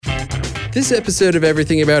This episode of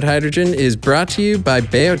Everything About Hydrogen is brought to you by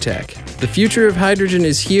BayoTech. The future of hydrogen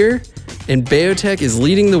is here, and BayoTech is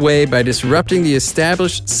leading the way by disrupting the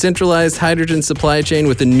established centralized hydrogen supply chain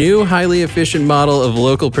with a new, highly efficient model of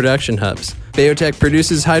local production hubs. BayoTech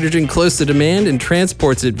produces hydrogen close to demand and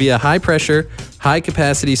transports it via high-pressure,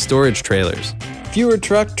 high-capacity storage trailers. Fewer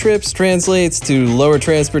truck trips translates to lower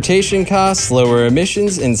transportation costs, lower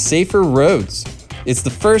emissions, and safer roads. It's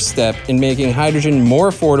the first step in making hydrogen more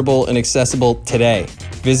affordable and accessible today.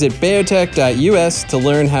 Visit bayotech.us to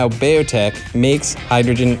learn how BayoTech makes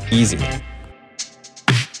hydrogen easy.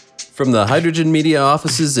 From the Hydrogen Media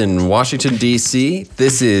offices in Washington, D.C.,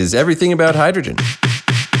 this is Everything About Hydrogen.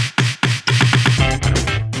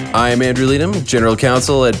 I am Andrew Leadham, General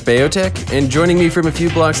Counsel at BayoTech, and joining me from a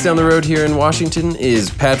few blocks down the road here in Washington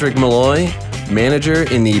is Patrick Malloy, Manager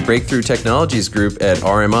in the Breakthrough Technologies Group at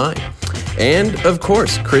RMI. And, of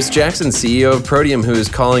course, Chris Jackson, CEO of Protium, who is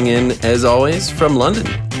calling in, as always, from London.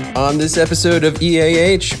 On this episode of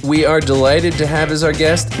EAH, we are delighted to have as our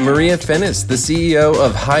guest Maria Fennis, the CEO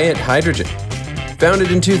of Hyatt Hydrogen. Founded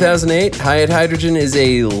in 2008, Hyatt Hydrogen is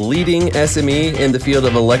a leading SME in the field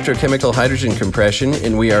of electrochemical hydrogen compression,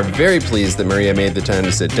 and we are very pleased that Maria made the time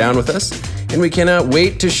to sit down with us, and we cannot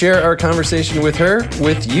wait to share our conversation with her,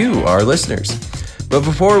 with you, our listeners. But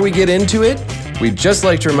before we get into it, we'd just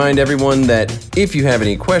like to remind everyone that if you have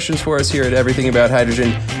any questions for us here at Everything About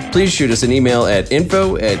Hydrogen, please shoot us an email at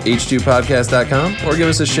info@h2podcast.com or give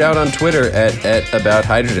us a shout on Twitter at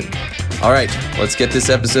 @abouthydrogen. All right, let's get this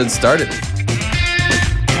episode started.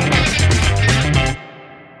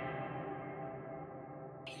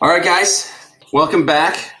 All right, guys, welcome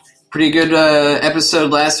back. Pretty good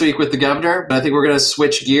episode last week with the governor, but I think we're going to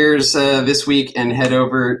switch gears this week and head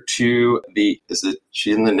over to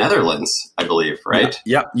she's in the Netherlands, I believe, right?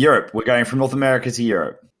 Yeah, Europe. We're going from North America to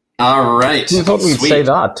Europe. All right. I thought we'd say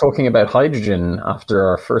that, talking about hydrogen after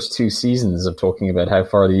our first two seasons of talking about how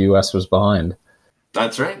far the US was behind.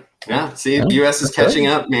 That's right. Yeah, see, the US is catching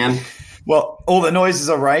up, man. Well, all the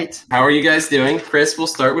noises are right. How are you guys doing? Chris, we'll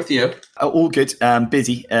start with you. All good.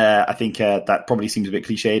 Busy. I think that probably seems a bit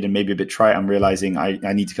cliched and maybe a bit trite. I'm realizing I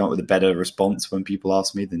need to come up with a better response when people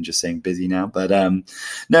ask me than just saying busy now. But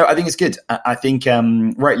no, I think it's good. I think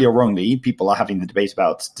rightly or wrongly, people are having the debate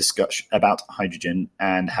about hydrogen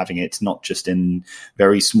and having it not just in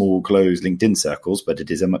very small, closed LinkedIn circles, but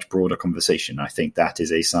it is a much broader conversation. I think that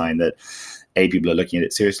is a sign that A, people are looking at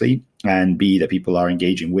it seriously, and B, that people are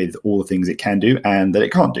engaging with all the things it can do and that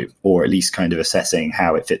it can't do, or at least kind of assessing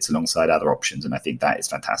how it fits alongside other options. And I think that is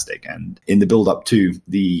fantastic. And in the build up to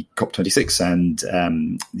the COP26 and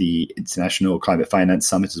the International Climate Finance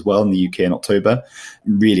Summit as well in the UK in October,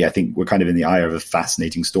 really, I think we're kind of in the eye of a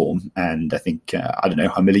fascinating storm. And I think, I don't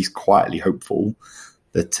know, I'm at least quietly hopeful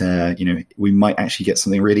that, we might actually get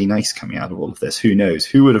something really nice coming out of all of this. Who knows?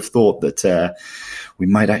 Who would have thought that we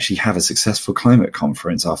might actually have a successful climate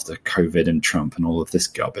conference after COVID and Trump and all of this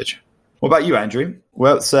garbage? What about you, Andrew?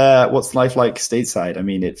 What's life like stateside? I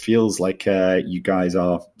mean, it feels like you guys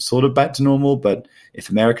are sort of back to normal, but if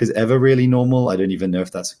America's ever really normal, I don't even know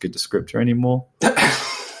if that's a good descriptor anymore.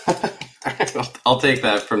 I'll take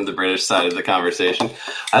that from the British side of the conversation.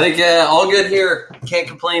 I think all good here. Can't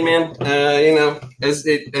complain, man.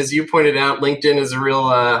 As you pointed out, LinkedIn is a real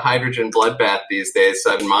hydrogen bloodbath these days.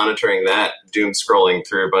 So I've been monitoring that, doom scrolling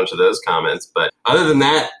through a bunch of those comments. But other than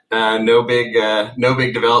that, no big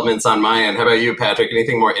developments on my end. How about you, Patrick?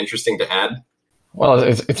 Anything more interesting to add? Well,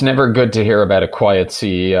 it's never good to hear about a quiet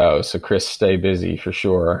CEO. So Chris, stay busy for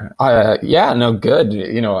sure. Good.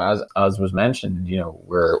 As was mentioned,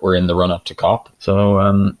 we're in the run up to COP.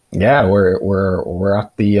 So we're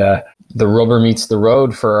at the rubber meets the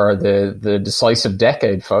road for the decisive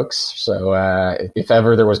decade, folks. So if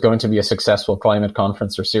ever there was going to be a successful climate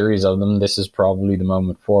conference or series of them, this is probably the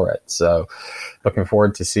moment for it. So looking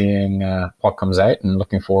forward to seeing what comes out, and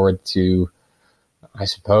looking forward to, I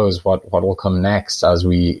suppose, what will come next as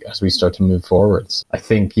we start to move forwards. I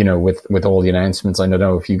think, with all the announcements, I don't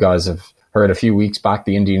know if you guys have heard a few weeks back,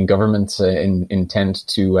 the Indian government intend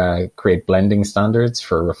to create blending standards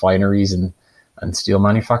for refineries and steel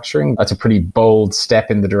manufacturing. That's a pretty bold step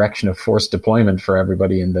in the direction of forced deployment for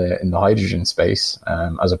everybody in the hydrogen space,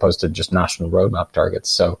 as opposed to just national roadmap targets.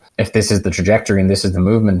 So if this is the trajectory and this is the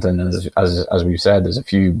movement, and as we've said, there's a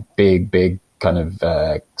few big kind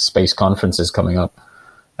of space conferences coming up.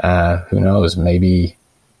 Who knows? Maybe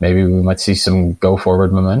we might see some go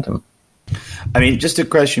forward momentum. I mean, just a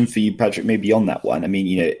question for you, Patrick, maybe on that one. I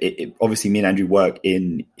mean, obviously me and Andrew work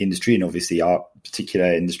in industry, and obviously our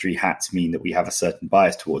particular industry hats mean that we have a certain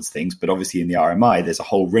bias towards things. But obviously in the RMI, there's a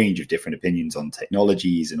whole range of different opinions on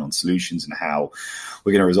technologies and on solutions and how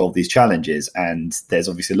we're going to resolve these challenges. And there's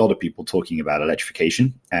obviously a lot of people talking about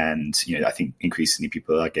electrification. And, I think increasingly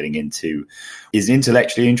people are getting into, is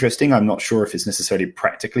intellectually interesting. I'm not sure if it's necessarily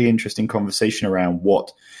practically interesting conversation around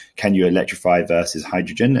what can you electrify versus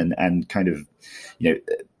hydrogen, and kind of,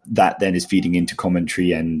 that then is feeding into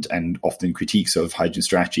commentary and often critiques of hydrogen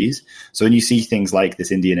strategies. So when you see things like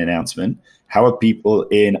this Indian announcement, how are people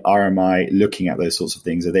in RMI looking at those sorts of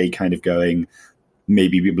things? Are they kind of going,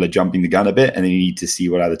 maybe people are jumping the gun a bit and they need to see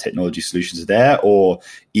what other technology solutions are there? Or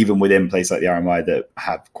even within places like the RMI that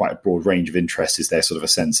have quite a broad range of interests, is there sort of a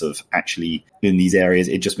sense of actually in these areas,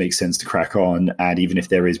 it just makes sense to crack on? And even if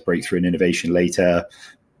there is breakthrough and innovation later,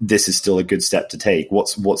 this is still a good step to take.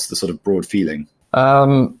 What's the sort of broad feeling?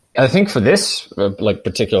 I think for this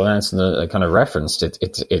particular answer that I kind of referenced,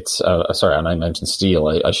 it's sorry, and I mentioned steel.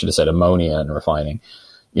 I should have said ammonia and refining.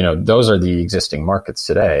 Those are the existing markets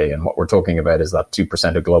today, and what we're talking about is that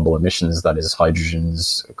 2% of global emissions that is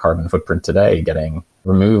hydrogen's carbon footprint today getting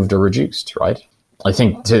removed or reduced, right? I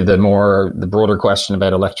think to the broader question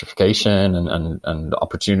about electrification and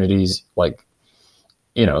opportunities,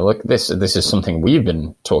 this is something we've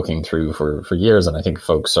been talking through for years, and I think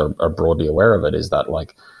folks are broadly aware of it, is that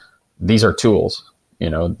these are tools.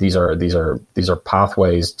 These are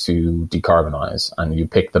pathways to decarbonize, and you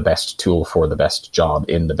pick the best tool for the best job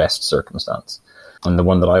in the best circumstance. And the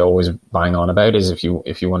one that I always bang on about is if you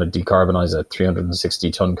want to decarbonize a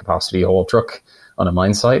 360 ton capacity haul truck on a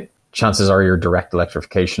mine site, chances are your direct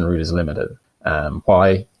electrification route is limited.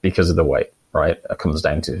 Why? Because of the weight, right? It comes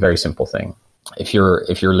down to a very simple thing. If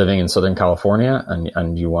you're living in Southern California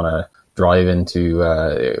and you want to drive into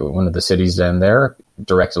one of the cities down there,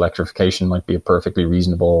 direct electrification might be a perfectly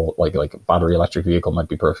reasonable, like a battery electric vehicle might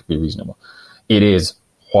be perfectly reasonable. It is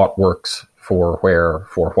what works for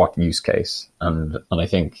what use case. And I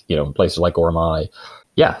think, in places like RMI,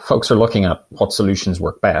 folks are looking at what solutions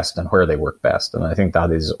work best and where they work best. And I think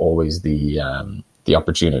that is always the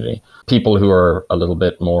opportunity. People who are a little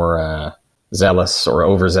bit more zealous or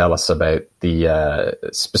overzealous about the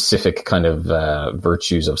specific kind of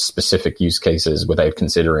virtues of specific use cases without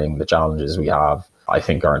considering the challenges we have, I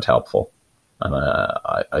think aren't helpful. And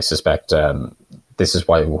I suspect this is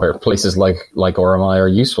where places like RMI are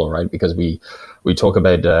useful, right? Because we talk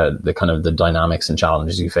about the kind of the dynamics and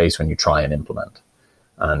challenges you face when you try and implement.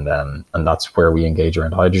 And that's where we engage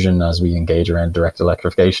around hydrogen, as we engage around direct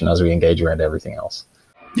electrification, as we engage around everything else.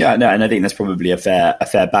 Yeah, no, and I think that's probably a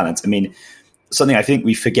fair balance. I mean, something I think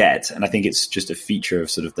we forget, and I think it's just a feature of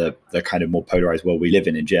sort of the kind of more polarized world we live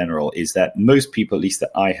in general, is that most people, at least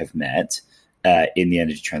that I have met in the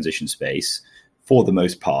energy transition space, for the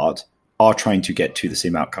most part, are trying to get to the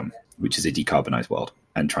same outcome, which is a decarbonized world,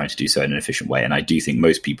 and trying to do so in an efficient way. And I do think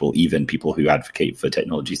most people, even people who advocate for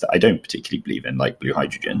technologies that I don't particularly believe in, like blue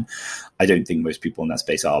hydrogen, I don't think most people in that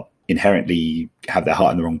space are inherently have their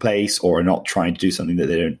heart in the wrong place, or are not trying to do something that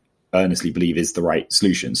they don't earnestly believe is the right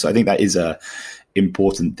solution. So I think that is a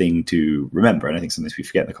important thing to remember. And I think sometimes we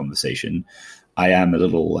forget in the conversation. I am a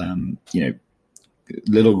little,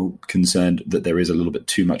 little concerned that there is a little bit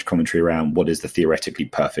too much commentary around what is the theoretically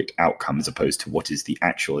perfect outcome, as opposed to what is the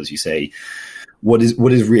actual, as you say, what is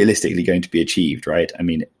realistically going to be achieved, right? I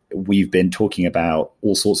mean, we've been talking about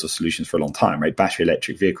all sorts of solutions for a long time, right? Battery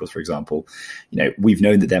electric vehicles, for example, we've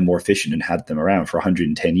known that they're more efficient and had them around for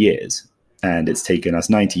 110 years. And it's taken us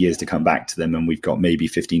 90 years to come back to them, and we've got maybe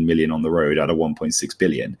 15 million on the road out of 1.6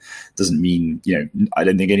 billion. Doesn't mean, I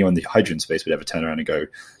don't think anyone in the hydrogen space would ever turn around and go,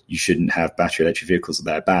 you shouldn't have battery electric vehicles,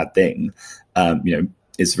 they're a bad thing.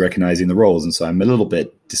 It's recognizing the roles. And so I'm a little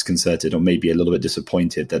bit disconcerted, or maybe a little bit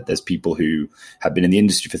disappointed, that there's people who have been in the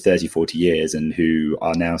industry for 30, 40 years and who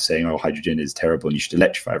are now saying, oh, hydrogen is terrible and you should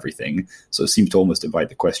electrify everything. So it seems to almost invite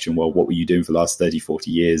the question, well, what were you doing for the last 30, 40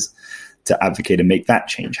 years to advocate and make that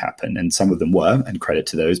change happen? And some of them were, and credit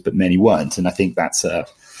to those, but many weren't. And I think that's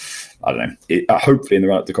hopefully in the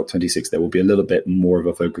run up to COP26, there will be a little bit more of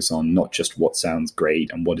a focus on not just what sounds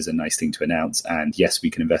great and what is a nice thing to announce. And yes, we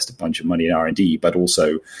can invest a bunch of money in R&D, but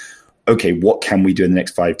also, okay, what can we do in the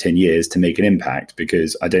next 5-10 years to make an impact?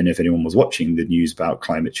 Because I don't know if anyone was watching the news about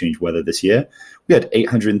climate change weather this year. We had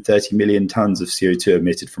 830 million tons of CO2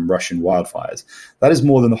 emitted from Russian wildfires. That is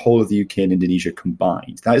more than the whole of the UK and Indonesia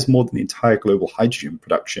combined. That is more than the entire global hydrogen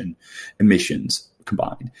production emissions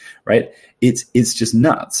combined, right? It's just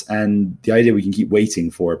nuts. And the idea we can keep waiting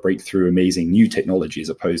for a breakthrough, amazing new technology, as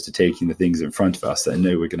opposed to taking the things in front of us that I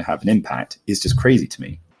know we're going to have an impact, is just crazy to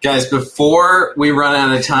me. Guys, before we run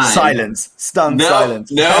out of time, stunned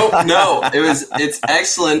silence. No, it's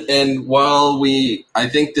excellent. And while I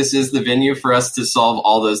think this is the venue for us to solve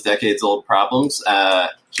all those decades old problems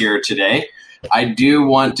here today, I do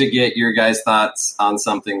want to get your guys' thoughts on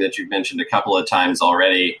something that you've mentioned a couple of times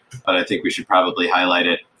already, but I think we should probably highlight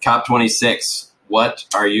it. COP26, what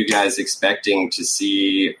are you guys expecting to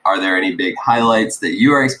see? Are there any big highlights that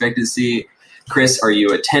you are expected to see? Chris, are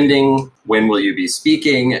you attending? When will you be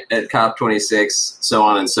speaking at COP26? So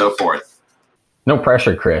on and so forth. No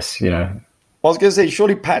pressure, Chris, I was going to say,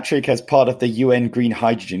 surely Patrick, as part of the UN Green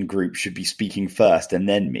Hydrogen Group, should be speaking first and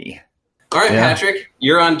then me. All right, yeah. Patrick,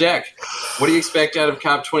 you're on deck. What do you expect out of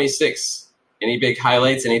COP26? Any big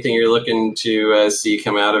highlights? Anything you're looking to see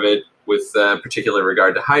come out of it with particular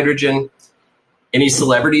regard to hydrogen? Any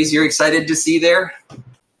celebrities you're excited to see there?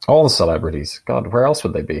 All the celebrities. God, where else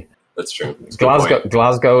would they be? That's true.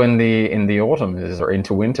 Glasgow in the autumn or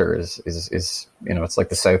into winter is it's like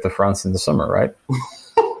the south of France in the summer, right?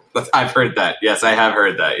 I've heard that. Yes, I have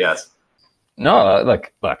heard that. Yes. No,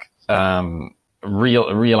 look.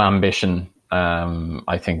 Real ambition.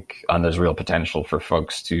 I think, and there's real potential for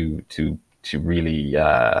folks to really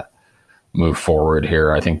move forward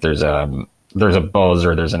here. I think there's a buzz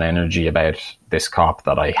or there's an energy about this COP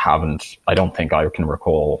that I don't think I can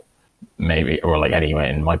recall. Maybe, or like anyway,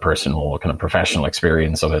 in my personal kind of professional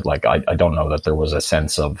experience of it, like I don't know that there was a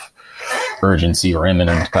sense of urgency or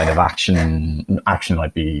imminent kind of action. Action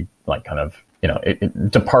might be like kind of,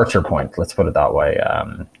 departure point. Let's put it that way.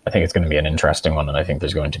 I think it's going to be an interesting one, and I think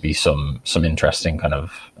there's going to be some interesting kind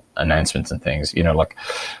of announcements and things. Like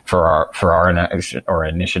for our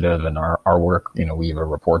initiative and our work, we have a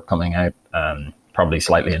report coming out. Probably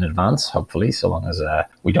slightly in advance, hopefully, so long as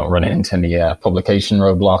we don't run into any publication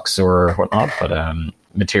roadblocks or whatnot. But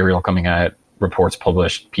material coming out, reports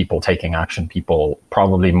published, people taking action, people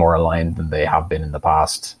probably more aligned than they have been in the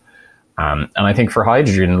past. And I think for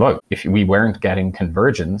hydrogen, look, if we weren't getting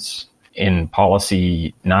convergence in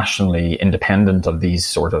policy nationally independent of these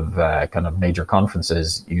sort of kind of major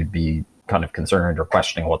conferences, you'd be kind of concerned or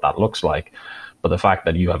questioning what that looks like. But the fact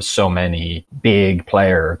that you have so many big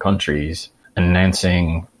player countries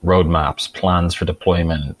announcing roadmaps, plans for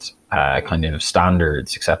deployment, kind of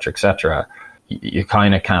standards, et cetera, you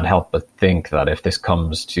kind of can't help but think that if this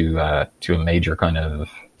comes to a major kind of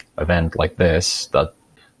event like this, that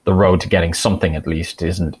the road to getting something at least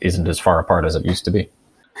isn't as far apart as it used to be.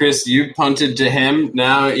 Chris, you punted to him.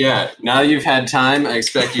 Now you've had time. I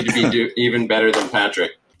expect you to be even better than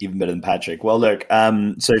Patrick. Even better than Patrick. Well, look,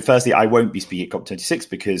 so firstly, I won't be speaking at COP26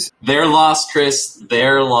 because... They're lost, Chris.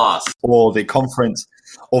 They're lost. Or the conference,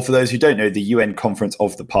 or for those who don't know, the UN Conference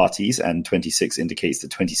of the Parties, and 26 indicates the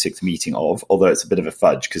 26th meeting of, although it's a bit of a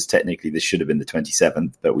fudge because technically this should have been the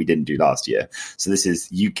 27th, but we didn't do last year. So this is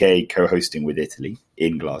UK co-hosting with Italy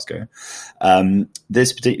in Glasgow.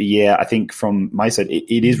 This particular year, I think from my side,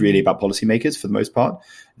 it is really about policymakers for the most part.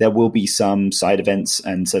 There will be some side events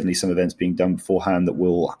and certainly some events being done beforehand that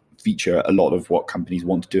will feature a lot of what companies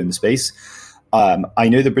want to do in the space. I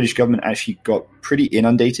know the British government actually got pretty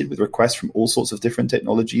inundated with requests from all sorts of different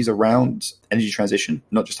technologies around energy transition,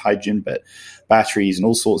 not just hydrogen, but batteries and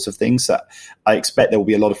all sorts of things. So I expect there will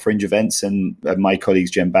be a lot of fringe events, and my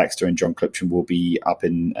colleagues Jen Baxter and John Clipton will be up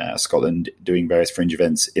in Scotland doing various fringe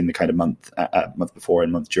events in the kind of month before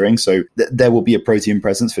and month during. So there will be a Protean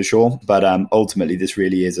presence for sure. But ultimately, this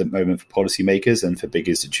really is a moment for policymakers and for big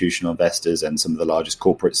institutional investors and some of the largest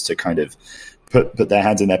corporates to kind of put their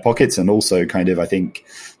hands in their pockets, and also kind of, I think,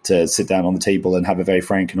 to sit down on the table and have a very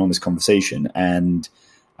frank and honest conversation. And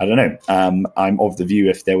I don't know, I'm of the view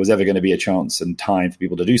if there was ever going to be a chance and time for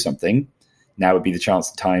people to do something, now would be the chance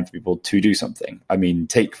and time for people to do something. I mean,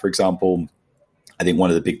 take, for example, I think one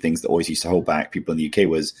of the big things that always used to hold back people in the UK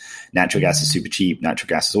was natural gas is super cheap. Natural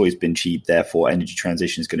gas has always been cheap. Therefore, energy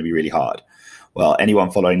transition is going to be really hard. Well,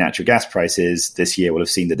 anyone following natural gas prices this year will have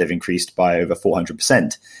seen that they've increased by over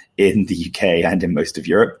 400% in the UK and in most of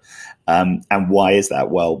Europe. And why is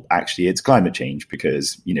that? Well, actually, it's climate change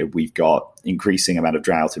because, we've got increasing amount of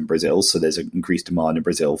drought in Brazil. So there's an increased demand in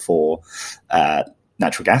Brazil for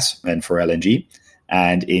natural gas and for LNG.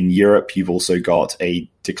 And in Europe, you've also got a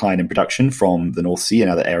decline in production from the North Sea and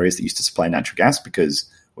other areas that used to supply natural gas because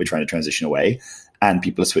we're trying to transition away. And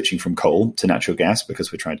people are switching from coal to natural gas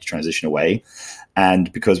because we're trying to transition away.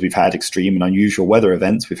 And because we've had extreme and unusual weather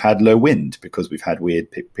events, we've had low wind because we've had weird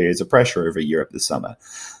periods of pressure over Europe this summer.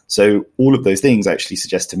 So all of those things actually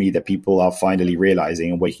suggest to me that people are finally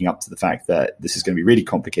realizing and waking up to the fact that this is going to be really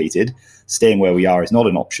complicated. Staying where we are is not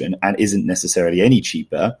an option and isn't necessarily any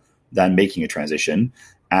cheaper than making a transition.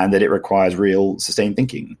 and that it requires real sustained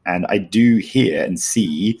thinking. And I do hear and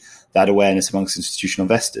see that awareness amongst institutional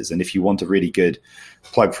investors. And if you want a really good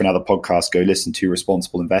plug for another podcast, go listen to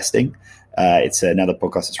Responsible Investing. It's another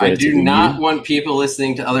podcast that's relatively I do not new. want people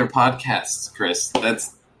listening to other podcasts, Chris.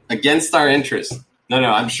 That's against our interest. No,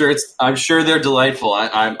 I'm sure they're delightful.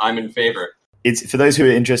 I'm in favor. It's for those who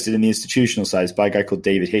are interested in the institutional side. It's by a guy called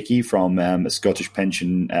David Hickey from a Scottish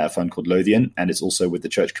pension fund called Lothian, and it's also with the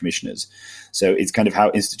Church Commissioners. So it's kind of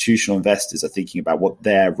how institutional investors are thinking about what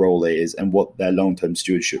their role is and what their long-term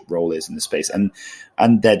stewardship role is in the space.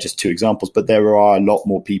 And they're just two examples, but there are a lot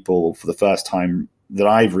more people for the first time that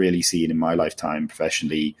I've really seen in my lifetime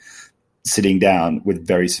professionally sitting down with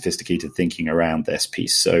very sophisticated thinking around this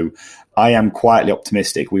piece. So I am quietly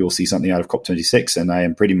optimistic we will see something out of COP26, and I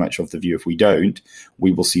am pretty much of the view if we don't,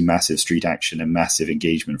 we will see massive street action and massive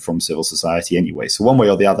engagement from civil society anyway. So one way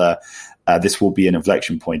or the other, this will be an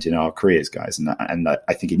inflection point in our careers, guys, and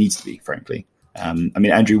I think it needs to be, frankly. I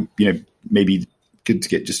mean, Andrew, maybe good to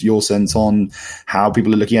get just your sense on how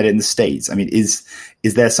people are looking at it in the States. I mean, is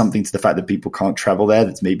there something to the fact that people can't travel there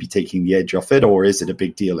that's maybe taking the edge off it, or is it a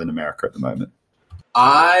big deal in America at the moment?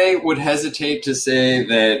 I would hesitate to say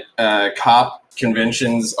that COP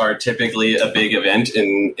conventions are typically a big event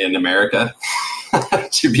in America,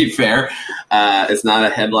 to be fair. It's not a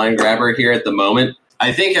headline grabber here at the moment.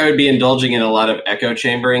 I think I would be indulging in a lot of echo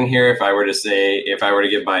chambering here if I were to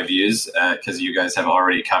give my views, because you guys have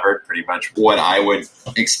already covered pretty much what I would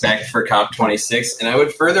expect for COP26. And I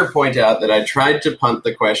would further point out that I tried to punt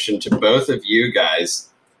the question to both of you guys,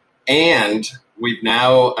 and we've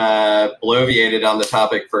now bloviated on the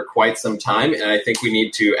topic for quite some time, and I think we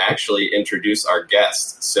need to actually introduce our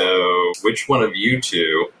guests. So which one of you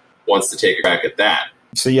two wants to take a crack at that?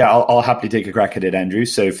 So yeah, I'll happily take a crack at it, Andrew.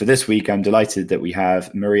 So for this week, I'm delighted that we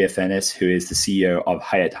have Maria Fennis, who is the CEO of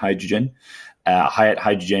Hyatt Hydrogen. Hyatt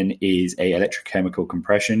Hydrogen is a electrochemical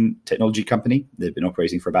compression technology company. They've been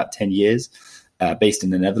operating for about 10 years, based in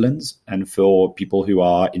the Netherlands. And for people who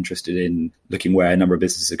are interested in looking where a number of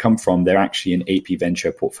businesses have come from, they're actually an AP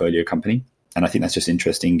Venture portfolio company. And I think that's just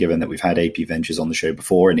interesting, given that we've had AP Ventures on the show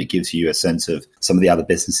before, and it gives you a sense of some of the other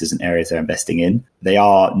businesses and areas they're investing in. They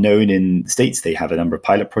are known in the States. They have a number of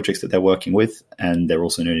pilot projects that they're working with, and they're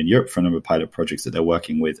also known in Europe for a number of pilot projects that they're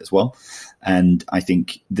working with as well. And I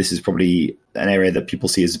think this is probably an area that people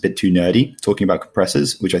see as a bit too nerdy, talking about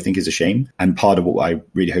compressors, which I think is a shame. And part of what I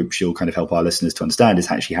really hope she'll kind of help our listeners to understand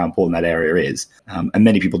is actually how important that area is. And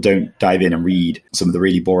many people don't dive in and read some of the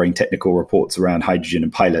really boring technical reports around hydrogen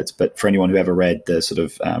and pilots. But for anyone who ever read the sort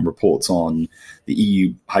of reports on the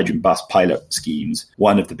EU hydrogen bus pilot schemes,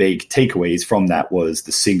 one of the big takeaways from that was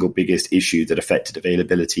the single biggest issue that affected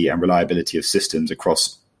availability and reliability of systems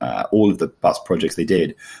across all of the bus projects they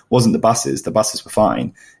did wasn't the buses. The buses were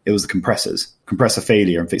fine. It was the compressors. Compressor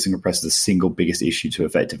failure and fixing compressors is the single biggest issue to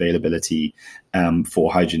affect availability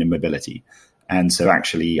for hydrogen and mobility. And so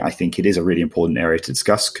actually, I think it is a really important area to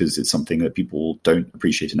discuss because it's something that people don't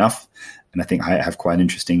appreciate enough. And I think I have quite an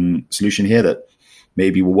interesting solution here that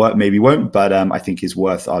maybe will work, maybe won't, but I think is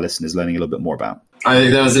worth our listeners learning a little bit more about. I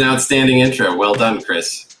think that was an outstanding intro. Well done,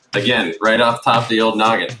 Chris. Again, right off top of the old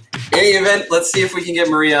noggin. In any event, let's see if we can get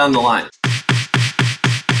Maria on the line.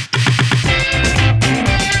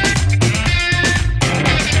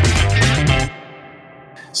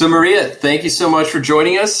 So Maria, thank you so much for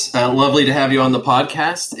joining us. Lovely to have you on the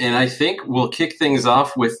podcast. And I think we'll kick things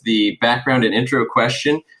off with the background and intro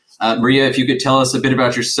question. Maria, if you could tell us a bit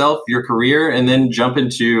about yourself, your career, and then jump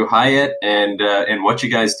into Hyatt and what you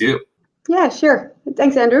guys do. Yeah, sure.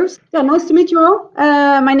 Thanks, Andrew. Yeah, nice to meet you all.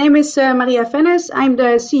 My name is Maria Fennis. I'm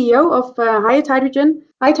the CEO of Hyatt Hydrogen.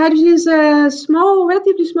 Hyatt Hydrogen is a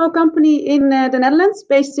relatively small company in the Netherlands,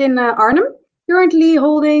 based in Arnhem. Currently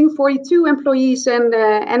holding 42 employees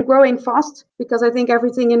and growing fast, because I think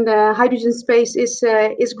everything in the hydrogen space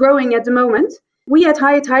is growing at the moment. We at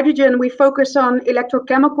Hyatt Hydrogen, we focus on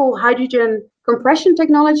electrochemical hydrogen compression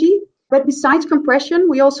technology. But besides compression,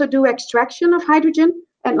 we also do extraction of hydrogen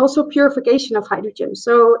and also purification of hydrogen.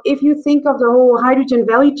 So if you think of the whole hydrogen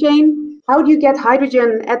value chain, how do you get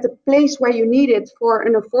hydrogen at the place where you need it for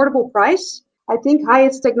an affordable price? I think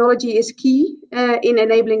Hyatt's technology is key in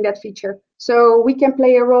enabling that feature. So we can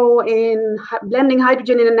play a role in blending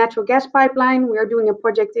hydrogen in a natural gas pipeline. We are doing a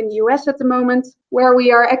project in the US at the moment where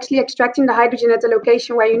we are actually extracting the hydrogen at the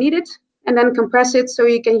location where you need it and then compress it so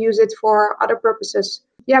you can use it for other purposes.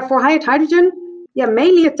 Yeah, for Hyatt Hydrogen,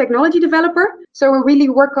 mainly a technology developer. So we really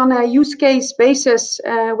work on a use case basis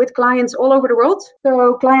with clients all over the world.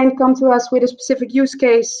 So clients come to us with a specific use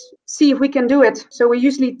case, see if we can do it. So we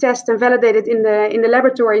usually test and validate it in the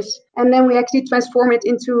laboratories, and then we actually transform it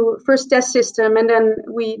into first test system, and then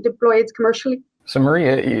we deploy it commercially. So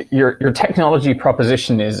Maria, your technology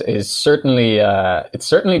proposition is certainly it's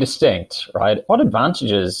certainly distinct, right? What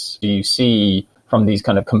advantages do you see from these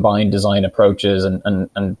kind of combined design approaches,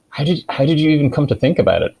 and how did you even come to think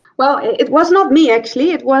about it? Well, it was not me,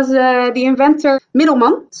 actually. It was the inventor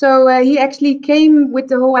Middelman. So he actually came with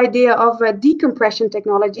the whole idea of decompression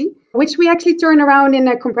technology, which we actually turn around in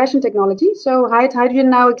compression technology. So Hight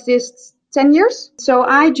Hydrogen now exists 10 years. So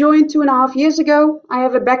I joined 2.5 years ago. I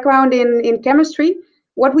have a background in chemistry.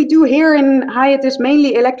 What we do here in Hight is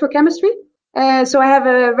mainly electrochemistry. So I have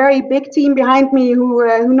a very big team behind me who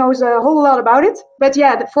knows a whole lot about it. But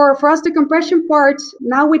yeah, for us, the compression part,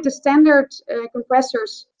 now with the standard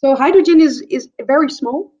compressors, so hydrogen is very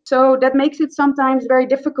small. So that makes it sometimes very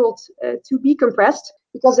difficult to be compressed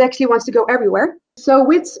because it actually wants to go everywhere. So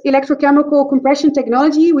with electrochemical compression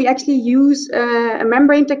technology, we actually use a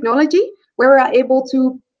membrane technology where we're able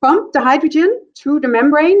to pump the hydrogen through the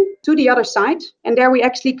membrane to the other side. And there we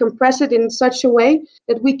actually compress it in such a way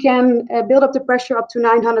that we can build up the pressure up to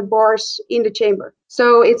 900 bars in the chamber.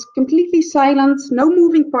 So it's completely silent, no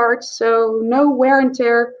moving parts, so no wear and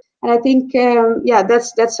tear. And I think,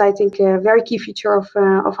 that's I think a very key feature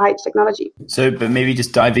of Hight's technology. So, but maybe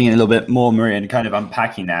just diving in a little bit more, Maria, and kind of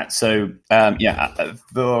unpacking that. So,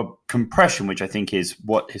 the compression, which I think is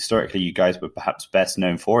what historically you guys were perhaps best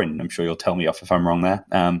known for, and I'm sure you'll tell me off if I'm wrong there.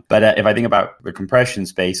 But if I think about the compression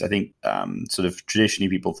space, I think sort of traditionally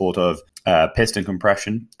people thought of piston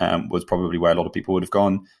compression was probably where a lot of people would have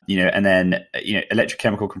gone, and then,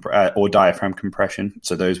 electrochemical or diaphragm compression.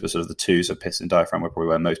 So those were sort of the two. So piston and diaphragm were probably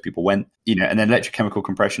where most people went, and then electrochemical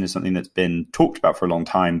compression is something that's been talked about for a long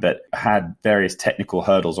time, but had various technical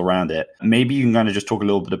hurdles around it. Maybe you can kind of just talk a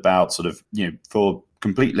little bit about sort of, for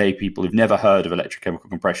complete lay people who've never heard of electrochemical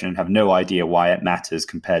compression and have no idea why it matters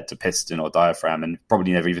compared to piston or diaphragm, and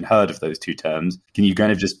probably never even heard of those two terms. Can you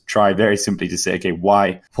kind of just try very simply to say, okay,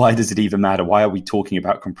 why does it even matter? Why are we talking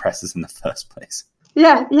about compressors in the first place?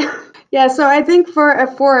 Yeah. So I think for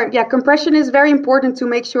compression is very important to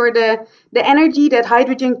make sure the energy that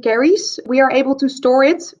hydrogen carries, we are able to store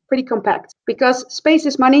it pretty compact, because space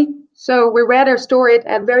is money. So we rather store it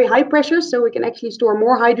at very high pressure, so we can actually store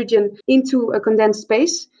more hydrogen into a condensed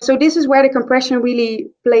space. So this is where the compression really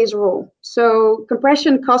plays a role. So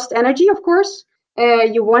compression costs energy, of course.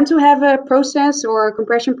 You want to have a process or a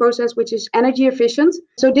compression process which is energy efficient.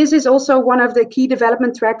 So this is also one of the key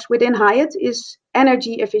development tracks within Hight is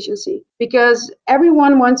energy efficiency, because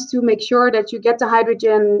everyone wants to make sure that you get the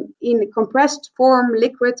hydrogen in compressed form,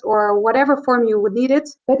 liquid, or whatever form you would need it.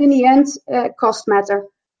 But in the end, cost matter.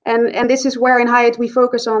 And this is where in Hight we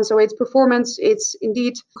focus on. So it's performance, it's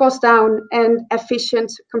indeed cost down and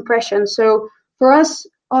efficient compression. So for us,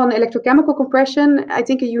 on electrochemical compression, I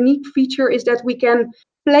think a unique feature is that we can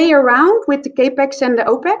play around with the CAPEX and the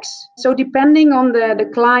OPEX. So depending on the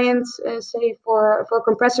client, say for a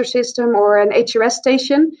compressor system or an HRS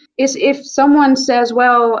station, is if someone says,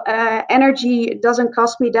 well, energy doesn't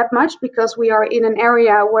cost me that much because we are in an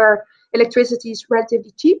area where electricity is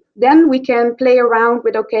relatively cheap, then we can play around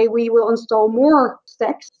with, okay, we will install more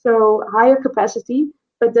stacks, so higher capacity.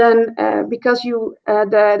 But then because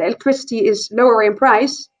the electricity is lower in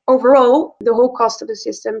price, overall, the whole cost of the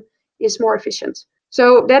system is more efficient.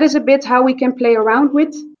 So that is a bit how we can play around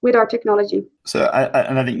with our technology. So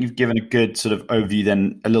I think you've given a good sort of overview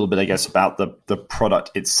then a little bit, I guess, about the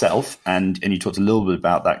product itself. And you talked a little bit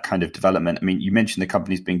about that kind of development. I mean, you mentioned the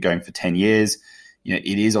company's been going for 10 years.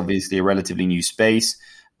 It is obviously a relatively new space.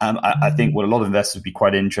 I think what a lot of investors would be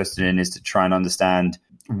quite interested in is to try and understand,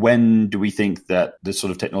 when do we think that the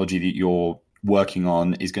sort of technology that you're working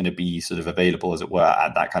on is going to be sort of available, as it were,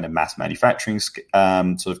 at that kind of mass manufacturing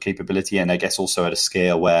sort of capability, and I guess also at a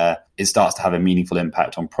scale where it starts to have a meaningful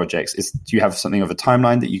impact on projects? Do you have something of a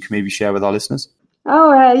timeline that you can maybe share with our listeners?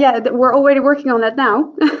 We're already working on that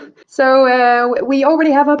now. So we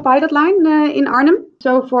already have a pilot line in Arnhem.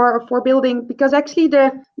 So for building, because actually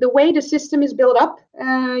the way the system is built up,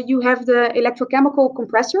 you have the electrochemical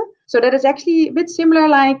compressor. So that is actually a bit similar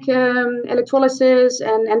like electrolysis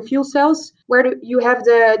and fuel cells, where you have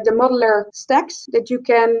the modular stacks that you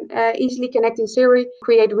can easily connect in series,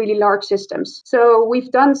 create really large systems. So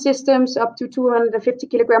we've done systems up to 250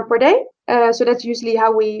 kilogram per day. So that's usually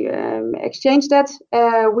how we exchange that.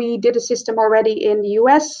 We did a system already in the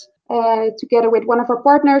US together with one of our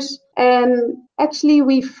partners. And actually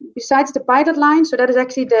besides the pilot line, so that is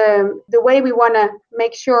actually the way we want to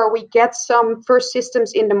make sure we get some first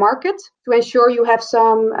systems in the market to ensure you have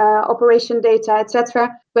some operation data, etc.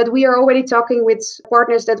 But we are already talking with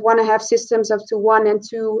partners that want to have systems up to 1 and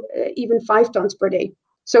 2, even 5 tons per day.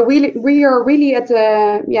 So we are really at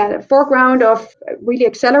the foreground of really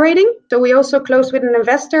accelerating. So we also closed with an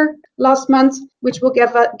investor last month, which will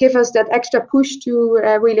give us that extra push to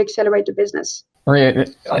really accelerate the business. Maria,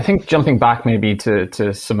 I think jumping back maybe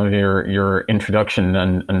to some of your introduction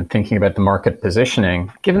and thinking about the market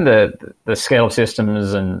positioning, given the scale of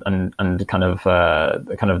systems and kind of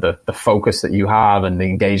the focus that you have and the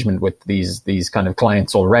engagement with these kind of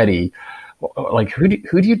clients already, like who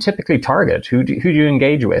do you typically target? Who do you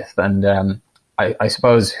engage with? And I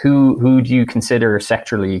suppose who do you consider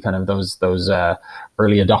sectorally kind of those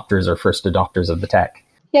early adopters or first adopters of the tech?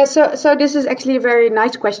 Yeah, so this is actually a very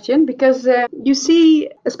nice question because you see,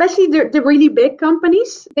 especially the really big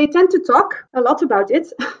companies, they tend to talk a lot about it,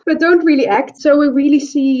 but don't really act. So we really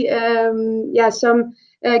see, some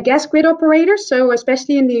gas grid operators, so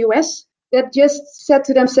especially in the US, that just said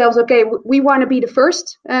to themselves, okay, we want to be the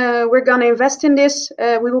first. We're going to invest in this.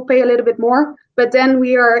 We will pay a little bit more, but then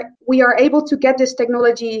we are able to get this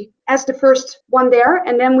technology as the first one there,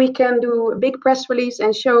 and then we can do a big press release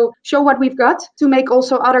and show what we've got to make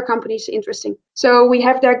also other companies interesting. So we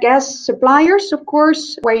have their gas suppliers, of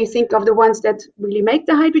course, where you think of the ones that really make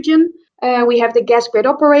the hydrogen. We have the gas grid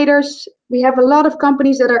operators. We have a lot of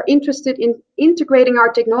companies that are interested in integrating our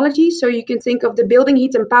technology. So you can think of the building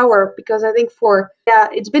heat and power, because I think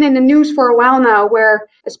it's been in the news for a while now, where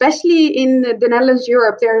especially in the Netherlands,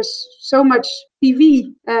 Europe, there's so much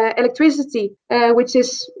PV electricity, which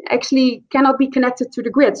is actually cannot be connected to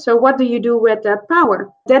the grid. So what do you do with that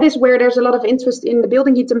power? That is where there's a lot of interest in the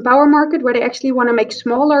building heat and power market, where they actually want to make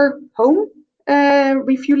smaller home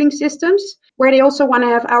refueling systems, where they also want to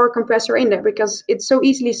have our compressor in there because it's so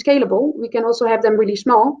easily scalable. We can also have them really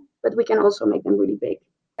small, but we can also make them really big.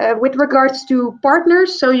 With regards to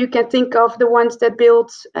partners, so you can think of the ones that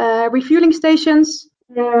build refueling stations,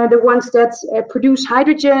 the ones that produce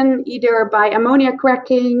hydrogen either by ammonia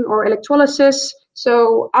cracking or electrolysis.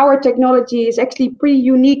 So our technology is actually pretty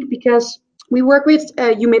unique because we work with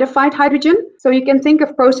humidified hydrogen. So you can think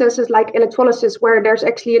of processes like electrolysis where there's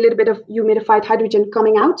actually a little bit of humidified hydrogen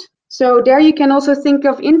coming out. So there you can also think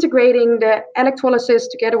of integrating the electrolysis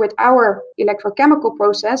together with our electrochemical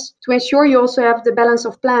process to ensure you also have the balance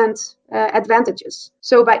of plant advantages.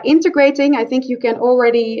 So by integrating, I think you can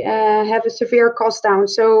already have a severe cost down.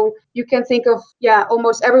 So you can think of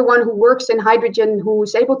almost everyone who works in hydrogen who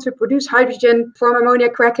is able to produce hydrogen from ammonia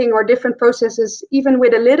cracking or different processes, even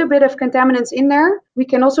with a little bit of contaminants in there. We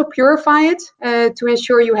can also purify it to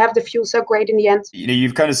ensure you have the fuel cell grade in the end.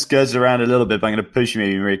 You've kind of skirted around a little bit, but I'm going to push you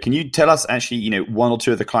maybe, Maria. Can you tell us actually, one or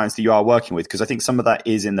two of the clients that you are working with? Because I think some of that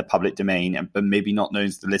is in the public domain, but maybe not known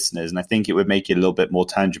to the listeners. And I think it would make it a little bit more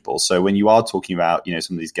tangible. So when you are talking about,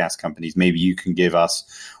 some of these gas companies, maybe you can give us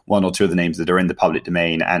one or two of the names that are in the public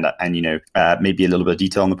domain and maybe a little bit of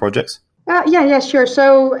detail on the projects. Sure.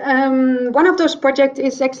 So one of those projects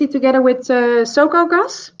is actually together with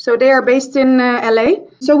SoCalGas. So they are based in LA.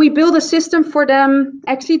 So we build a system for them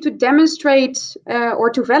actually to demonstrate or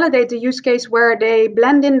to validate the use case where they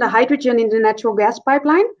blend in the hydrogen in the natural gas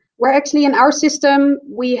pipeline, where actually in our system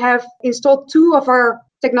we have installed 2 of our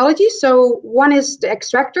technologies. So one is the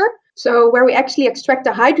extractor, so where we actually extract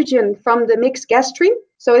the hydrogen from the mixed gas stream.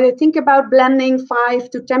 So they think about blending 5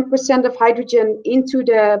 to 10% of hydrogen into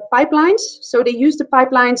the pipelines. So they use the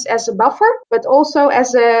pipelines as a buffer, but also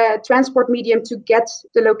as a transport medium to get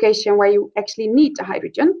the location where you actually need the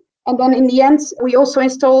hydrogen. And then in the end, we also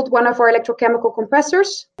installed one of our electrochemical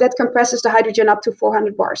compressors that compresses the hydrogen up to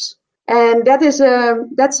 400 bars. And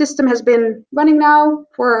that system has been running now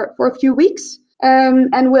for a few weeks.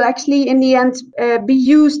 And will actually in the end be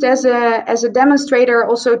used as a demonstrator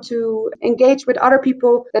also to engage with other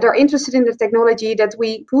people that are interested in the technology, that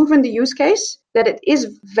we proven the use case, that it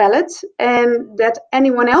is valid, and that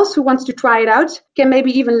anyone else who wants to try it out can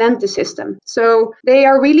maybe even lend the system. So they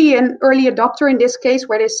are really an early adopter in this case,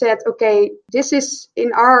 where they said, okay, this is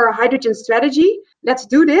in our hydrogen strategy. Let's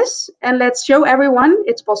do this and let's show everyone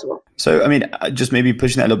it's possible. So, just maybe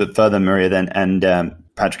pushing that a little bit further, Maria, then, and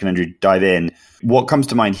Patrick and Andrew dive in. What comes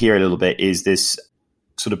to mind here a little bit is this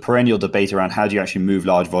sort of perennial debate around how do you actually move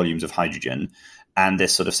large volumes of hydrogen, and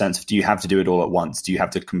this sort of sense of, do you have to do it all at once? Do you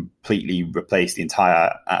have to completely replace the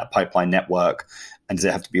entire pipeline network? And does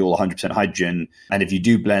it have to be all 100% hydrogen? And if you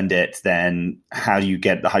do blend it, then how do you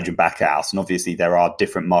get the hydrogen back out? And obviously there are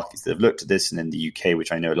different markets that have looked at this. And in the UK,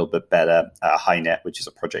 which I know a little bit better, HyNet, which is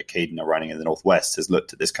a project Cadent are running in the Northwest, has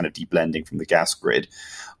looked at this kind of deblending from the gas grid.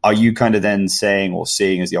 Are you kind of then saying or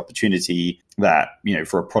seeing as the opportunity that,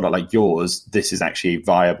 for a product like yours, this is actually a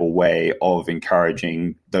viable way of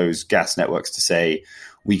encouraging those gas networks to say,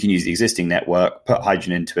 we can use the existing network, put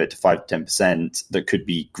hydrogen into it to 5 to 10% that could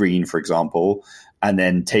be green, for example, and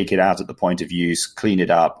then take it out at the point of use, clean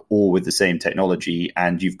it up, all with the same technology,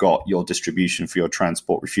 and you've got your distribution for your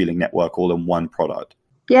transport refueling network all in one product?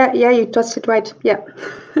 Yeah, you touched it right. Yeah,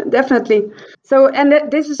 definitely. So,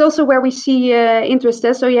 and this is also where we see interest.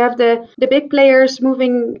 So you have the big players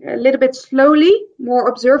moving a little bit slowly, more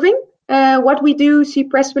observing. What we do, see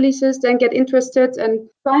press releases, then get interested and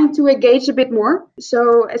trying to engage a bit more.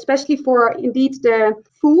 So especially for indeed the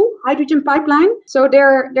full hydrogen pipeline. So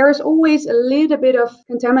there is always a little bit of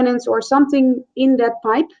contaminants or something in that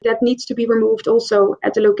pipe that needs to be removed also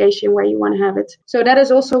at the location where you want to have it. So that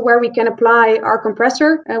is also where we can apply our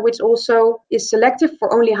compressor, which also is selective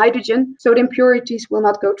for only hydrogen. So the impurities will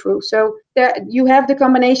not go through. So there you have the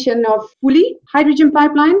combination of fully hydrogen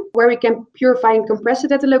pipeline where we can purify and compress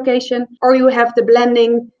it at the location, or you have the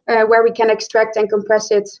blending where we can extract and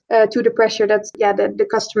compress it to the pressure that the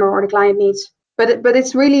customer or the client needs. But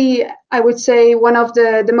it's really, I would say, one of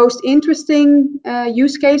the most interesting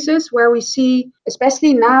use cases where we see,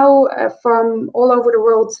 especially now from all over the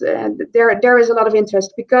world, there is a lot of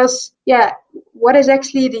interest because, what is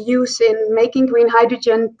actually the use in making green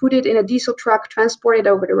hydrogen, put it in a diesel truck, transport it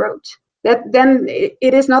over the road? Then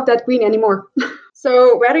it is not that green anymore.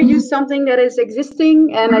 So rather use something that is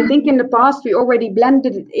existing. And I think in the past, we already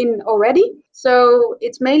blended it in already. So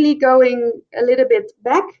it's mainly going a little bit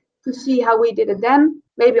back to see how we did it then,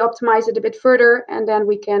 maybe optimize it a bit further, and then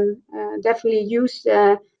we can definitely use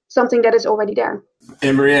something that is already there.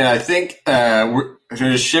 And Maria, I think we're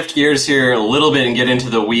going to shift gears here a little bit and get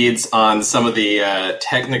into the weeds on some of the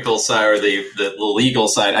technical side or the legal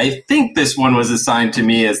side. I think this one was assigned to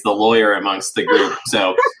me as the lawyer amongst the group,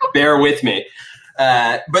 so bear with me.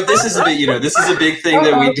 But this is a big thing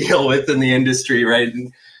that we deal with in the industry, right?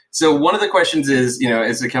 And so one of the questions is,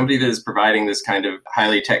 as a company that is providing this kind of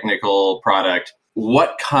highly technical product,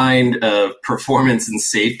 what kind of performance and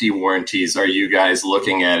safety warranties are you guys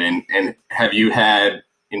looking at? And have you had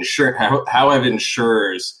how have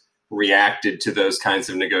insurers reacted to those kinds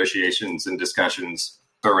of negotiations and discussions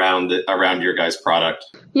around your guys' product?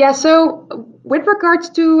 Yeah, so with regards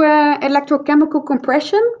to electrochemical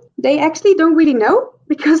compression, they actually don't really know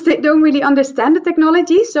because they don't really understand the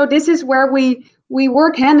technology. So this is where we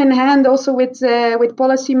work hand in hand also with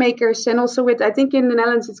policymakers and also with, I think in the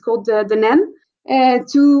Netherlands it's called the NEN,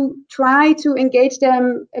 to try to engage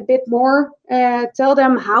them a bit more, tell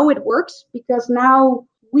them how it works, because now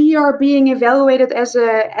we are being evaluated as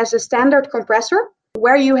a standard compressor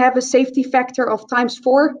where you have a safety factor of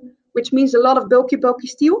 ×4, which means a lot of bulky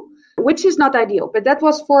steel, which is not ideal. But that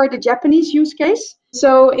was for the Japanese use case.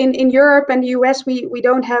 So in Europe and the US, we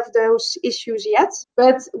don't have those issues yet.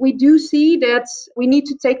 But we do see that we need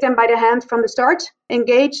to take them by the hand from the start,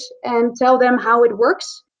 engage and tell them how it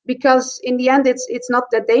works. Because in the end, it's not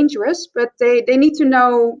that dangerous, but they need to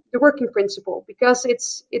know the working principle because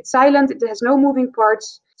it's silent, it has no moving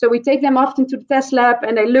parts. So we take them often to the test lab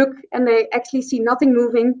and they look and they actually see nothing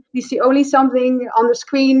moving. We see only something on the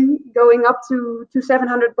screen going up to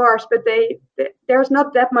 700 bars, but there's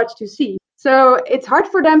not that much to see. So it's hard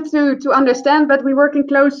for them to understand, but we work in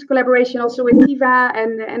close collaboration also with Kiva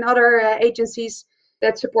and other agencies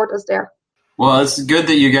that support us there. Well, it's good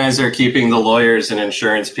that you guys are keeping the lawyers and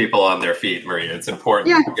insurance people on their feet, Maria. It's important.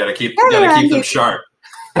 Yeah. You got to keep them sharp.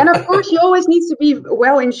 And of course, you always need to be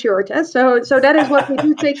well insured. So that is what we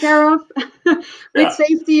do take care of. With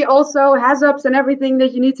safety, also HACCPs and everything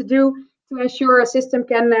that you need to do to ensure a system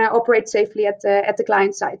can operate safely at the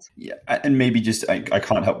client side. Yeah, and maybe just I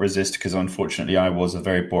can't help resist because unfortunately I was a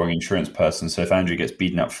very boring insurance person. So if Andrew gets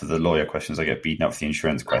beaten up for the lawyer questions, I get beaten up for the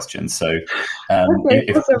insurance questions. So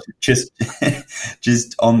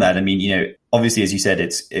just on that, I mean, obviously as you said,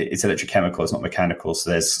 it's electrochemical, it's not mechanical,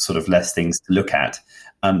 so there's sort of less things to look at.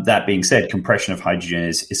 That being said, compression of hydrogen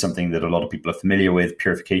is something that a lot of people are familiar with.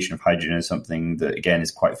 Purification of hydrogen is something that again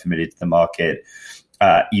is quite familiar to the market.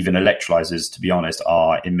 Even electrolyzers, to be honest,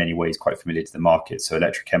 are in many ways quite familiar to the market. So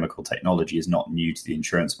electrochemical technology is not new to the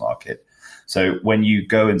insurance market. So when you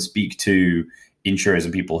go and speak to insurers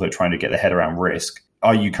and people who are trying to get their head around risk,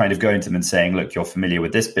 are you kind of going to them and saying, look, you're familiar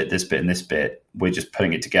with this bit, and this bit, we're just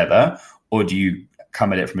putting it together? Or do you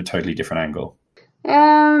come at it from a totally different angle?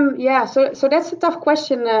 So that's a tough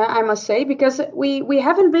question, I must say, because we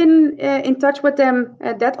haven't been in touch with them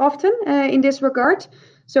that often in this regard.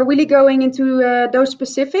 So really going into those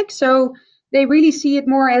specifics. So they really see it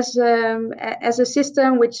more as a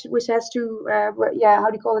system which has to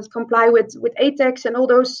comply with ATEX and all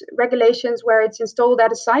those regulations where it's installed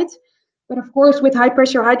at a site. But of course, with high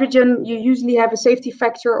pressure hydrogen, you usually have a safety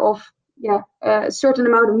factor of a certain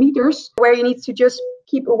amount of meters where you need to just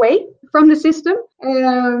keep away from the system.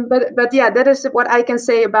 But that is what I can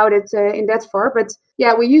say about it in that far. But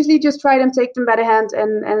we usually just try and take them by the hand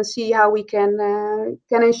and see how we can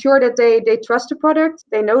ensure that they trust the product,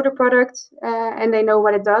 they know the product, and they know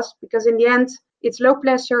what it does. Because in the end, it's low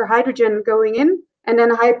pressure hydrogen going in and then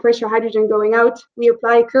high pressure hydrogen going out. We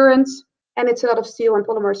apply currents, and it's a lot of steel and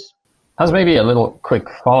polymers. As maybe a little quick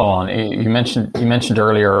follow-on, you mentioned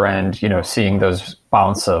earlier around seeing those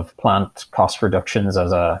balance of plant cost reductions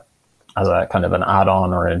as a kind of an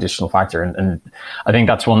add-on or an additional factor, and I think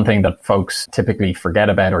that's one thing that folks typically forget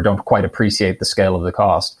about or don't quite appreciate the scale of the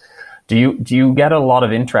cost. Do you get a lot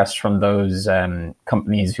of interest from those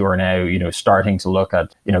companies who are now starting to look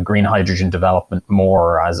at green hydrogen development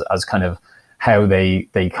more as kind of how they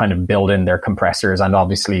kind of build in their compressors, and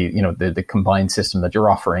obviously, the combined system that you're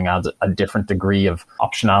offering adds a different degree of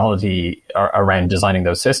optionality around designing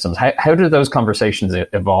those systems. How do those conversations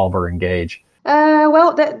evolve or engage?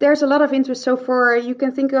 There's a lot of interest. So you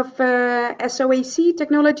can think of SOAC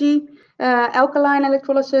technology, alkaline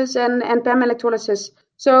electrolysis, and PEM electrolysis.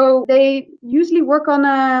 So they usually work on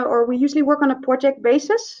we usually work on a project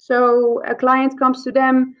basis. So a client comes to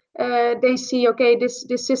them. They see, okay, this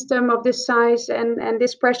system of this size and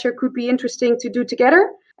this pressure could be interesting to do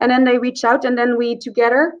together. And then they reach out, and then we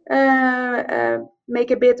together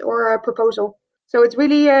make a bid or a proposal. So it's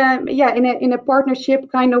really, in a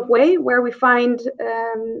partnership kind of way where we find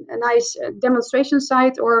a nice demonstration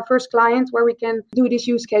site or a first client where we can do this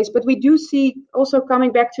use case. But we do see, also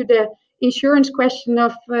coming back to the insurance question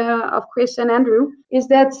of Chris and Andrew, is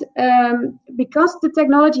that because the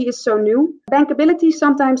technology is so new, bankability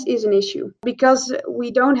sometimes is an issue because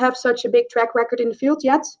we don't have such a big track record in the field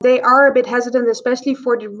yet. They are a bit hesitant, especially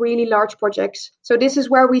for the really large projects. So this is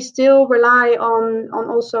where we still rely on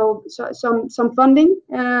also some funding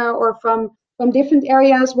or from different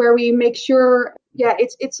areas where we make sure,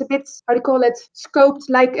 it's a bit, scoped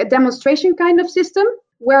like a demonstration kind of system,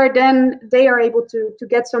 where then they are able to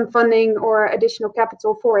get some funding or additional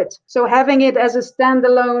capital for it. So having it as a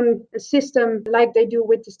standalone system like they do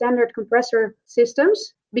with the standard compressor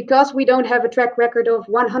systems, because we don't have a track record of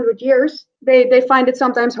 100 years, they find it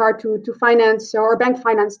sometimes hard to finance or bank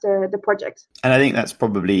finance the project. And I think that's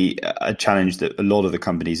probably a challenge that a lot of the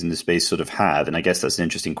companies in the space sort of have. And I guess that's an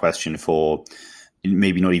interesting question for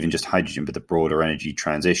maybe not even just hydrogen, but the broader energy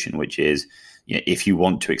transition, which is, if you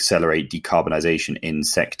want to accelerate decarbonization in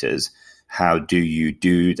sectors, how do you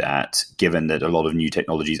do that, given that a lot of new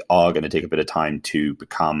technologies are going to take a bit of time to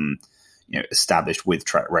become established with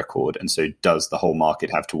track record? And so does the whole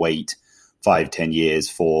market have to wait 5-10 years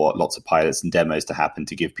for lots of pilots and demos to happen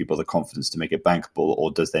to give people the confidence to make it bankable?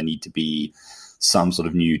 Or does there need to be some sort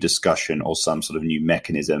of new discussion or some sort of new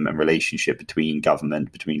mechanism and relationship between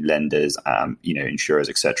government, between lenders, insurers,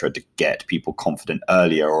 etc., to get people confident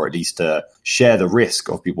earlier, or at least to share the risk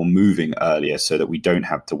of people moving earlier so that we don't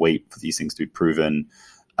have to wait for these things to be proven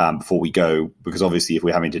before we go? Because obviously if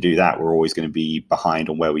we're having to do that, we're always going to be behind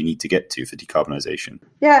on where we need to get to for decarbonization.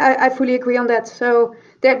 Yeah, I fully agree on that. So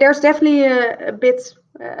there's definitely a bit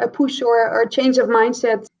a push or a change of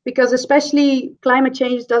mindset, because especially climate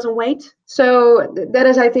change doesn't wait. So that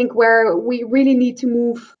is, I think, where we really need to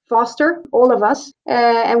move faster, all of us,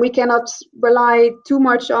 and we cannot rely too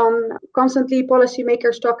much on constantly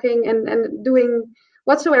policymakers talking and doing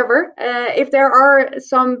whatsoever. If there are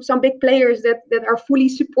some big players that are fully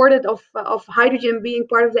supported of hydrogen being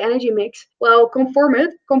part of the energy mix, well, come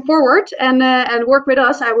forward and work with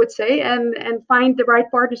us, I would say, and find the right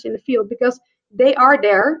partners in the field, because they are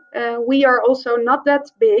there. We are also not that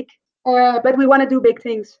big, but we want to do big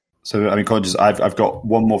things. So, colleagues, I've got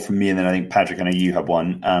one more from me, and then I think, Patrick, I know you have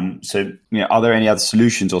one. Are there any other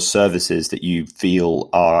solutions or services that you feel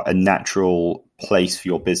are a natural place for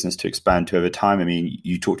your business to expand to over time? I mean,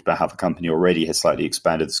 you talked about how the company already has slightly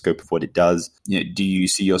expanded the scope of what it does. Do you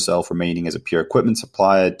see yourself remaining as a pure equipment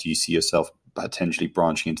supplier? Do you see yourself potentially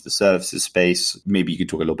branching into the services space? Maybe you could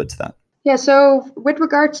talk a little bit to that. Yeah, so with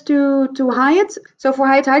regards to Hyatt, so for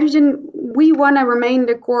Hyatt Hydrogen, we want to remain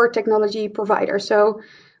the core technology provider. So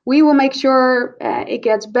we will make sure it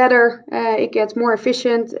gets better, it gets more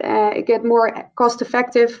efficient, it gets more cost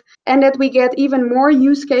effective, and that we get even more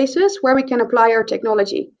use cases where we can apply our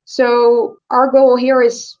technology. So our goal here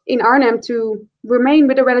is in Arnhem to remain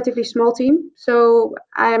with a relatively small team. So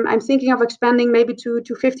I'm thinking of expanding maybe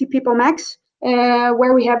to 50 people max,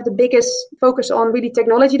 where we have the biggest focus on really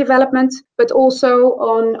technology development, but also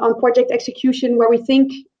on project execution, where we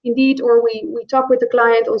think indeed, or we talk with the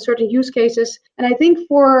client on certain use cases. And I think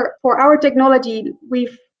for our technology,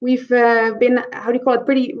 we've been,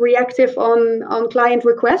 pretty reactive on client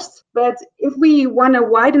requests. But if we want to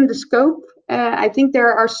widen the scope, I think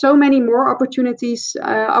there are so many more opportunities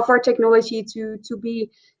of our technology to be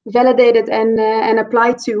validated and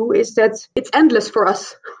applied to, is that it's endless for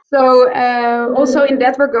us. So also in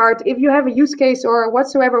that regard, if you have a use case or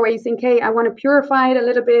whatsoever where you think, hey, I want to purify it a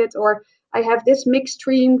little bit, or I have this mixed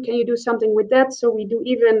stream, can you do something with that? So we do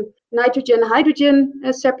even nitrogen-hydrogen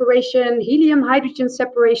separation, helium-hydrogen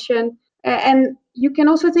separation. And you can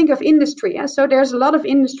also think of industry. So there's a lot of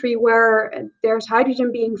industry where there's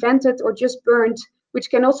hydrogen being vented or just burned, which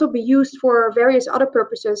can also be used for various other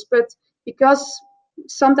purposes. But because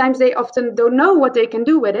sometimes they often don't know what they can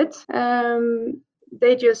do with it,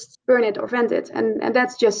 they just burn it or vent it. And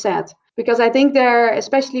that's just sad. Because I think there,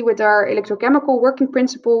 especially with our electrochemical working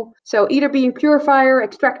principle, so either being purifier,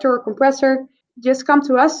 extractor, or compressor, just come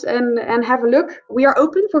to us and have a look. We are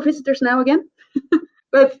open for visitors now again.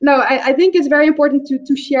 But no, I think it's very important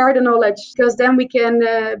to share the knowledge, because then we can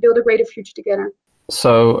build a greater future together.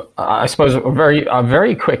 So I suppose a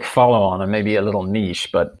very quick follow-on, and maybe a little niche,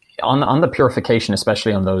 but on the purification,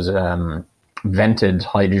 especially on those vented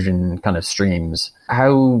hydrogen kind of streams,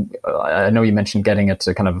 how, I know you mentioned getting it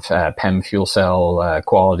to kind of PEM fuel cell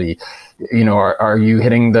quality. Are you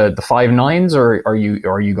hitting the 5 nines, or are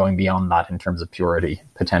you going beyond that in terms of purity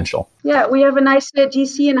potential? Yeah, we have a nice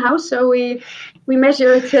GC in house, so we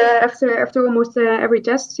measure it after almost every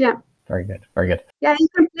test. Yeah. Very good. Very good. Yeah,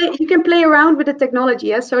 you can play around with the technology.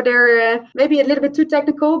 Yeah? So they're maybe a little bit too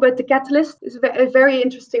technical, but the catalyst is a very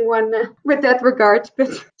interesting one with that regard. But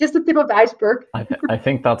just the tip of the iceberg. I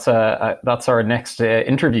think that's our next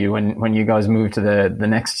interview when you guys move to the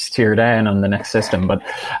next tier down on the next system. But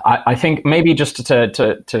I think maybe just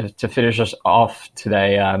to finish us off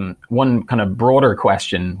today, one kind of broader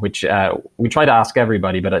question, which we try to ask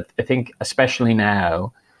everybody, but I think especially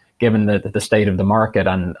now, given the state of the market,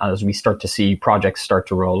 and as we start to see projects start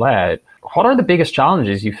to roll out, what are the biggest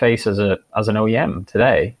challenges you face as an OEM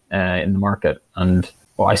today in the market? And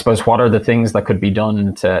I suppose, what are the things that could be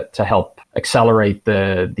done to help accelerate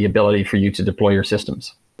the ability for you to deploy your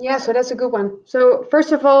systems? Yeah, so that's a good one. So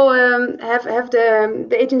first of all, have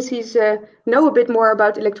the agencies know a bit more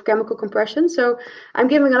about electrochemical compression. So I'm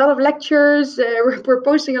giving a lot of lectures, we're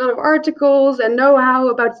posting a lot of articles and know-how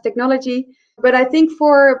about the technology. But I think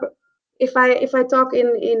if I talk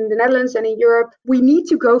in the Netherlands and in Europe, we need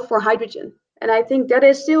to go for hydrogen. And I think that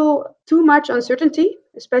is still too much uncertainty,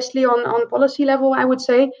 especially on policy level, I would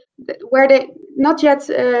say, where they not yet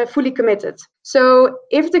fully committed. So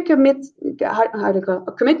if the commitment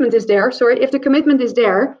is there, if the commitment is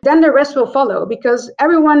there, then the rest will follow, because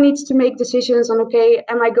everyone needs to make decisions on, okay,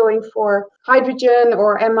 am I going for hydrogen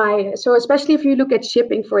or am I? So especially if you look at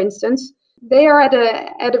shipping, for instance, they are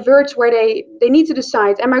at a verge where they need to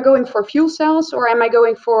decide, am I going for fuel cells, or am I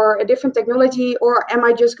going for a different technology, or am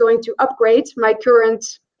I just going to upgrade my current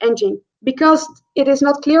engine? Because it is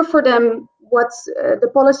not clear for them what the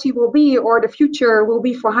policy will be or the future will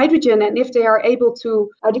be for hydrogen, and if they are able to,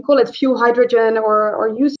 fuel hydrogen or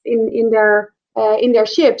use in their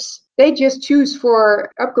ships, they just choose for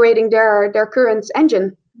upgrading their current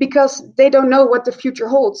engine, because they don't know what the future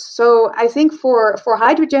holds. So I think for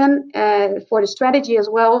hydrogen, for the strategy as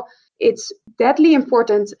well, it's deadly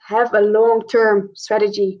important to have a long-term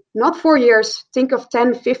strategy, not 4 years, think of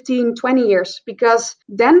 10, 15, 20 years, because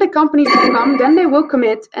then the companies will come, then they will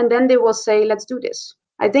commit, and then they will say, let's do this.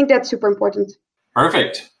 I think that's super important.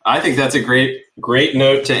 Perfect. I think that's a great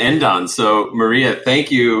note to end on. So, Maria,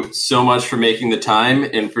 thank you so much for making the time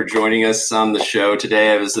and for joining us on the show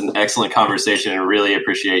today. It was an excellent conversation, and really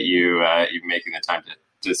appreciate you making the time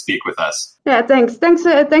to speak with us. Yeah, thanks. Thanks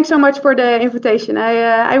so much for the invitation.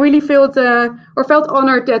 I really felt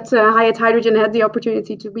honored that Hyatt Hydrogen had the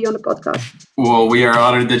opportunity to be on the podcast. Well, we are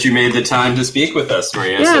honored that you made the time to speak with us,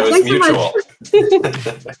 Maria. Yeah, so it's mutual. So much.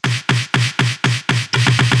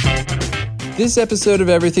 This episode of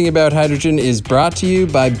Everything About Hydrogen is brought to you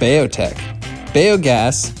by BeoTech.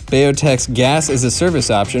 BeoGas, BeoTech's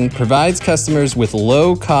gas-as-a-service option, provides customers with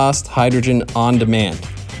low-cost hydrogen on demand.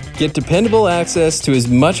 Get dependable access to as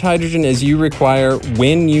much hydrogen as you require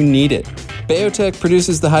when you need it. BayoTech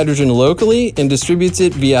produces the hydrogen locally and distributes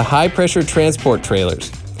it via high-pressure transport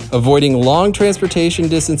trailers. Avoiding long transportation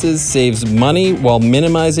distances saves money while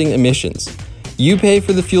minimizing emissions. You pay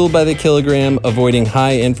for the fuel by the kilogram, avoiding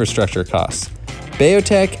high infrastructure costs.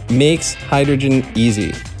 BayoTech makes hydrogen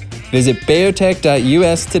easy. Visit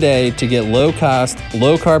bayotech.us today to get low-cost,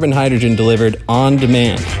 low-carbon hydrogen delivered on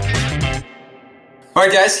demand. All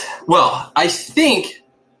right, guys. Well, I think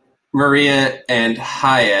Maria and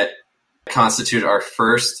Hyatt constitute our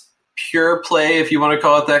first pure play, if you want to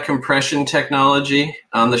call it that, compression technology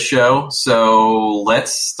on the show. So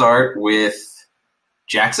let's start with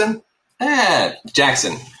Jackson.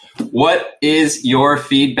 Jackson, what is your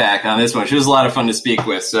feedback on this one? She was a lot of fun to speak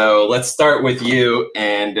with. So let's start with you.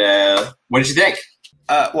 And what did you think?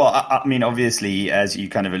 Well, I mean, obviously, as you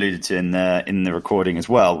kind of alluded to in the recording as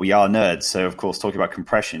well, we are nerds. So, of course, talking about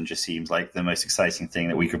compression just seems like the most exciting thing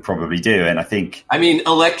that we could probably do. And I mean,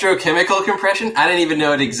 electrochemical compression, I didn't even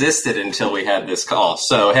know it existed until we had this call.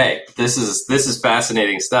 So, hey, this is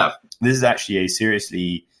fascinating stuff. This is actually a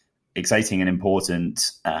seriously exciting and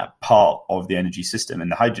important part of the energy system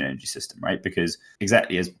and the hydrogen energy system, right? Because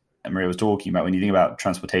exactly as Maria was talking about, when you think about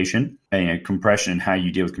transportation, compression and how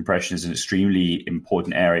you deal with compression is an extremely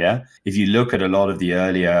important area. If you look at a lot of the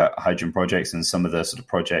earlier hydrogen projects and some of the sort of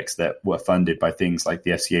projects that were funded by things like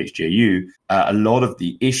the FCH-JU, a lot of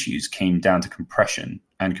the issues came down to compression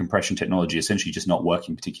and compression technology essentially just not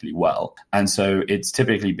working particularly well. And so it's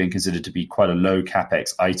typically been considered to be quite a low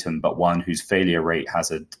capex item, but one whose failure rate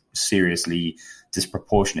has a seriously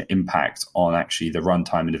disproportionate impact on actually the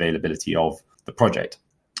runtime and availability of the project.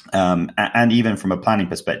 And even from a planning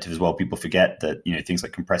perspective as well, people forget that, things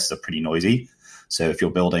like compressors are pretty noisy. So if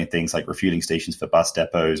you're building things like refueling stations for bus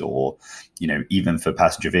depots or, even for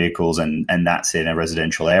passenger vehicles and that's in a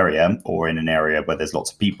residential area or in an area where there's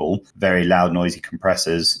lots of people, very loud, noisy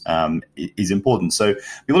compressors is important. So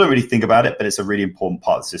people don't really think about it, but it's a really important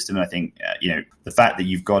part of the system. And I think, the fact that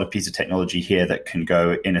you've got a piece of technology here that can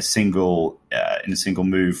go in a single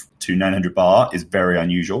move to 900 bar is very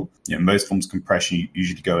unusual. Most forms of compression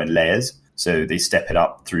usually go in layers. So they step it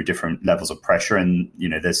up through different levels of pressure. And,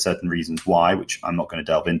 there's certain reasons why, which I'm not going to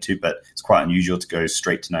delve into, but it's quite unusual to go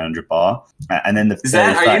straight to 900 bar. And then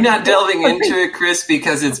are you not delving into it, Chris,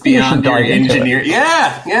 because it's beyond your engineer?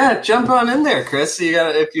 Yeah. Jump on in there, Chris.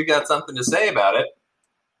 If you got something to say about it.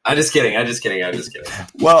 I'm just kidding.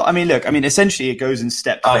 Well, essentially it goes in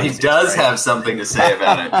step phases. He does have something to say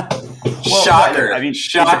about it. Well, Shocker.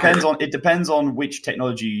 Shocker. It depends on which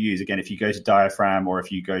technology you use. Again, if you go to diaphragm or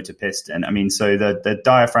if you go to piston, so the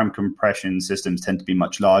diaphragm compression systems tend to be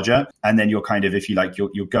much larger. And then you're kind of, if you like,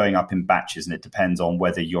 you're going up in batches, and it depends on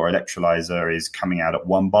whether your electrolyzer is coming out at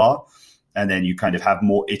 1 bar. And then you kind of have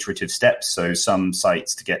more iterative steps. So some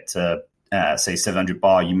sites to get to say 700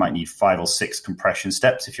 bar, you might need 5 or 6 compression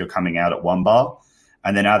steps if you're coming out at 1 bar.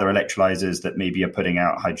 And then other electrolyzers that maybe are putting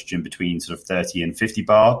out hydrogen between sort of 30 and 50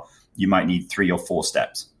 bar, you might need 3 or 4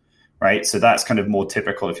 steps, right? So that's kind of more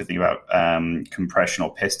typical if you think about compression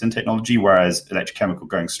or piston technology, whereas electrochemical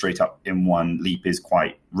going straight up in one leap is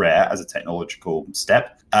quite rare as a technological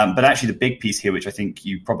step. But actually the big piece here, which I think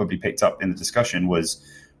you probably picked up in the discussion, was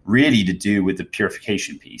really to do with the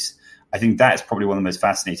purification piece. I think that's probably one of the most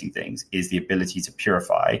fascinating things, is the ability to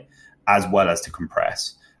purify as well as to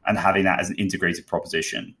compress, and having that as an integrated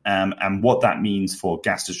proposition. And what that means for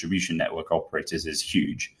gas distribution network operators is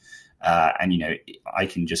huge. I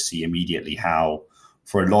can just see immediately how,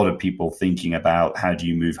 for a lot of people thinking about how do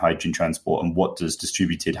you move hydrogen transport and what does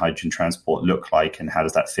distributed hydrogen transport look like and how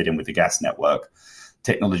does that fit in with the gas network,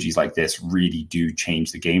 technologies like this really do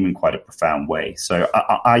change the game in quite a profound way. So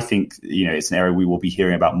I think, it's an area we will be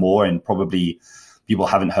hearing about more, and probably people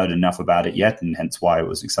haven't heard enough about it yet, and hence why it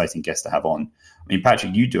was an exciting guest to have on.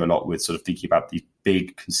 Patrick, you do a lot with sort of thinking about these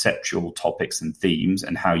big conceptual topics and themes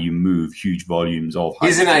and how you move huge volumes of hydrogen.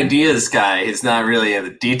 He's an ideas guy. He's not really a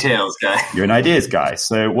details guy. You're an ideas guy.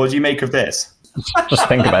 So what do you make of this? Just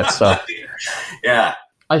think about stuff. Yeah.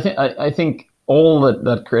 I think all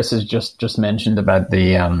that Chris has just mentioned about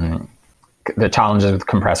the challenges with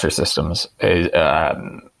compressor systems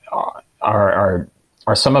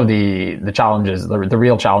are some of the challenges, the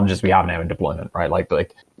real challenges we have now in deployment, right? Like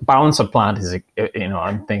balance of plant is,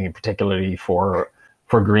 I'm thinking particularly for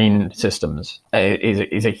green systems,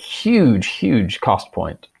 is a huge cost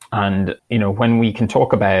point. And, when we can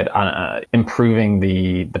talk about improving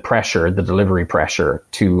the pressure, the delivery pressure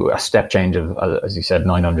to a step change of, as you said,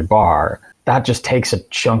 900 bar, that just takes a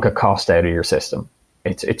chunk of cost out of your system.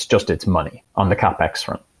 It's money on the CapEx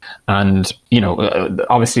front. And,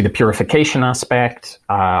 obviously the purification aspect,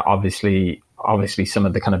 obviously obviously some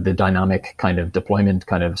of the kind of the dynamic kind of deployment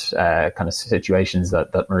kind of situations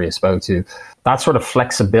that Maria spoke to, that sort of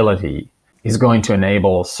flexibility is going to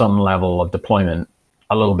enable some level of deployment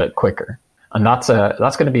a little bit quicker. And that's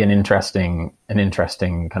going to be an interesting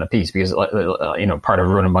kind of piece, because part of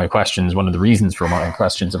one of my questions, one of the reasons for my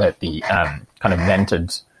questions about the kind of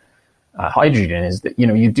vented hydrogen is that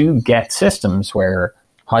you do get systems where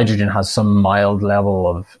hydrogen has some mild level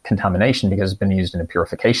of contamination because it's been used in a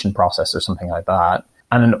purification process or something like that.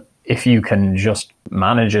 And if you can just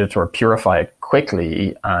manage it or purify it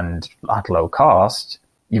quickly and at low cost,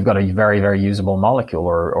 you've got a very, very usable molecule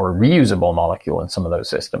or reusable molecule in some of those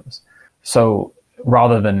systems. So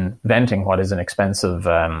rather than venting what is an expensive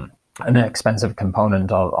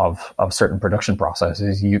component of certain production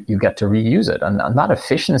processes, you get to reuse it. And that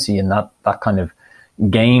efficiency and that kind of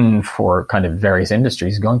gain for kind of various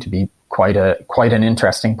industries is going to be quite an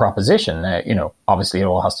interesting proposition. Obviously it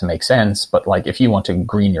all has to make sense, but like if you want to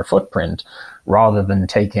green your footprint, rather than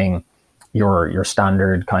taking your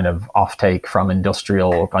standard kind of offtake from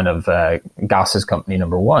industrial kind of gases company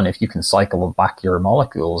number one, if you can cycle back your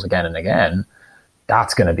molecules again and again,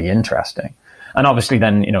 that's going to be interesting. And obviously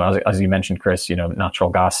then, as you mentioned, Chris, natural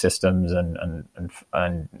gas systems and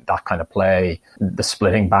that kind of play, the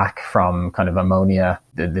splitting back from kind of ammonia,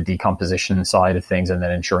 the decomposition side of things, and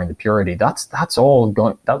then ensuring the purity, that's all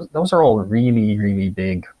going, those are all really, really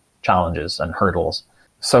big challenges and hurdles.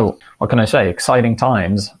 So what can I say? Exciting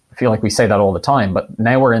times. I feel like we say that all the time, but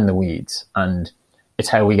now we're in the weeds, and it's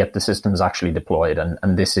how we get the systems actually deployed.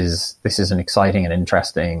 And this is an exciting and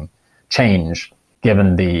interesting change,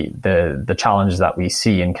 given the challenges that we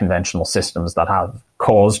see in conventional systems that have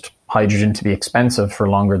caused hydrogen to be expensive for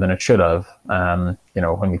longer than it should have.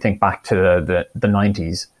 When we think back to the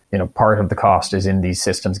 90s, part of the cost is in these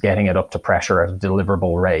systems, getting it up to pressure at a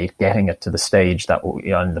deliverable rate, getting it to the stage that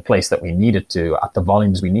in the place that we need it to, at the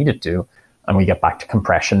volumes we need it to, and we get back to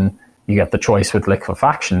compression. You get the choice with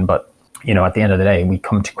liquefaction, but at the end of the day, we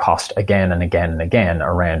come to cost again and again and again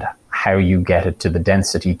around how you get it to the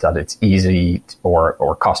density that it's easy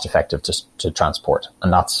or cost effective to transport.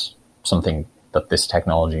 And that's something that this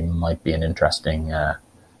technology might be an interesting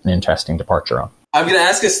departure on. I'm going to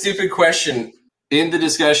ask a stupid question. In the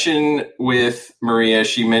discussion with Maria,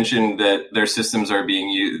 she mentioned that their systems are being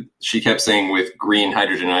used. She kept saying with green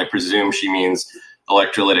hydrogen. I presume she means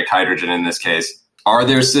electrolytic hydrogen in this case. Are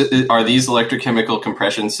these electrochemical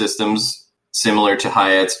compression systems similar to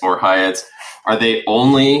HyETS or HyETS? Are they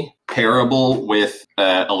only pairable with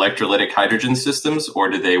electrolytic hydrogen systems, or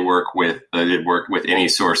do they work with any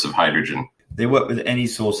source of hydrogen? They work with any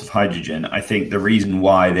source of hydrogen. I think the reason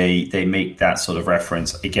why they make that sort of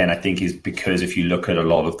reference, again, I think is because if you look at a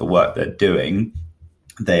lot of the work they're doing,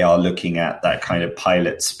 they are looking at that kind of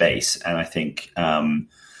pilot space. And I think,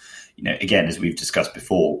 again, as we've discussed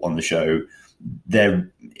before on the show,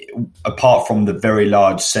 they're, apart from the very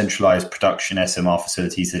large centralized production SMR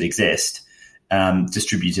facilities that exist,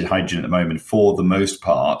 distributed hydrogen at the moment, for the most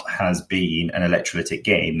part, has been an electrolytic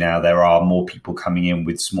game. Now, there are more people coming in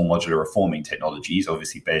with small modular reforming technologies.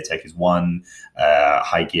 Obviously, BayoTech is one,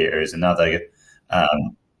 HyGear is another,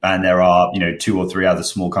 and there are 2 or 3 other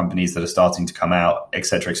small companies that are starting to come out, et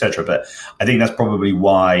cetera, et cetera. But I think that's probably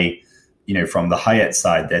why, from the HyETS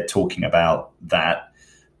side, they're talking about that,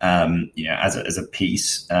 as a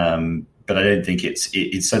piece. But I don't think it's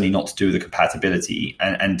certainly not to do with the compatibility.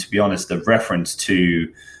 And to be honest, the reference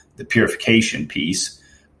to the purification piece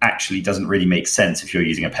actually doesn't really make sense if you're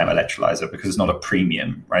using a PEM electrolyzer, because it's not a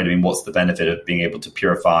premium, right? I mean, what's the benefit of being able to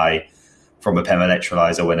purify from a PEM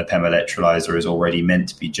electrolyzer when a PEM electrolyzer is already meant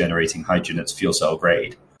to be generating hydrogen that's fuel cell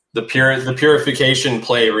grade? The purification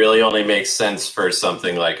play really only makes sense for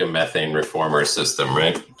something like a methane reformer system,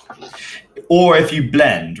 right? Or if you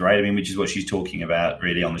blend, right? I mean, which is what she's talking about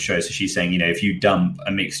really on the show. So she's saying, if you dump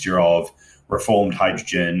a mixture of reformed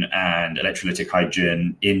hydrogen and electrolytic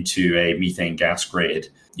hydrogen into a methane gas grid,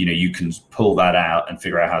 you can pull that out and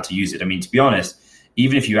figure out how to use it. I mean, to be honest,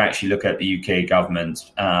 even if you actually look at the UK government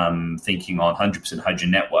thinking on 100%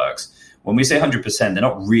 hydrogen networks, when we say 100%, they're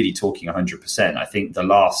not really talking 100%. I think the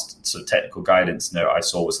last sort of technical guidance note I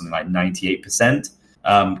saw was something like 98%.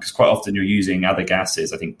 Because quite often you're using other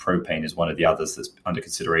gases. I think propane is one of the others that's under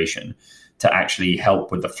consideration to actually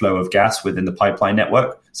help with the flow of gas within the pipeline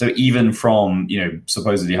network. So even from,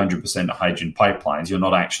 supposedly 100% hydrogen pipelines, you're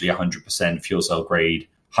not actually 100% fuel cell grade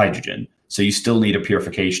hydrogen. So you still need a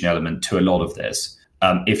purification element to a lot of this.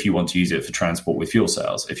 If you want to use it for transport with fuel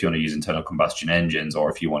cells, if you want to use internal combustion engines, or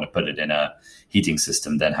if you want to put it in a heating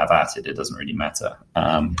system, then have at it. It doesn't really matter.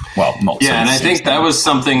 Not. Yeah, and I think that was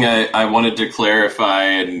something I wanted to clarify,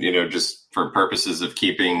 and just for purposes of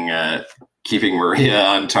keeping keeping Maria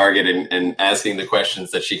on target and asking the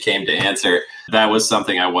questions that she came to answer. That was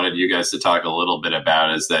something I wanted you guys to talk a little bit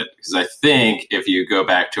about, is that because I think if you go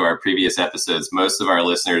back to our previous episodes, most of our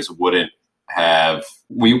listeners wouldn't have,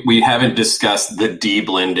 we haven't discussed the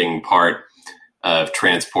deblending part of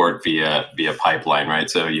transport via pipeline, right?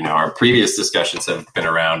 So, our previous discussions have been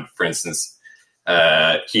around, for instance,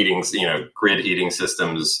 heating, grid heating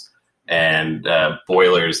systems and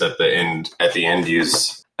boilers at the end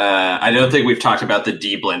use. I don't think we've talked about the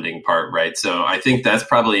deblending part, right? So I think that's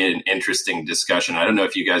probably an interesting discussion. I don't know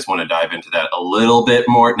if you guys want to dive into that a little bit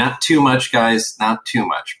more. Not too much, guys, not too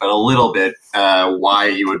much, but a little bit, why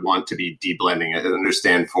you would want to be deblending. I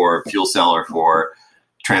understand for fuel cell or for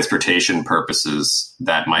transportation purposes,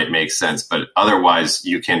 that might make sense. But otherwise,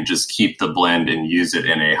 you can just keep the blend and use it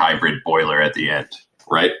in a hybrid boiler at the end,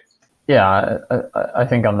 right? Yeah, I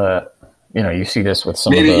think on the... you see this with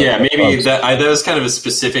some maybe, of the maybe that was kind of a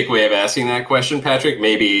specific way of asking that question, Patrick.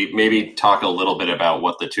 Maybe talk a little bit about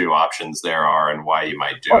what the two options there are and why you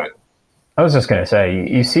might do it. I was just going to say,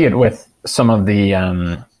 you see it with some of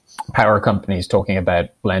the power companies talking about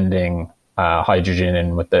blending hydrogen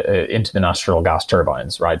into the natural gas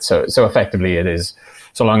turbines, right? So effectively, it is,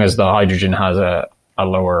 so long as the hydrogen has a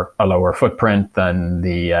lower footprint than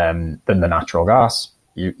the natural gas,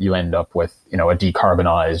 you end up with a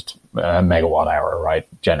decarbonized megawatt hour, right,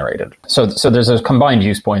 generated. So there's a combined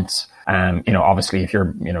use points. Obviously, if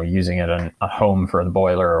you're using it at home for the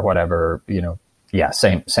boiler or whatever,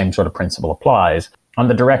 same sort of principle applies. On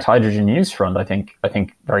the direct hydrogen use front, I think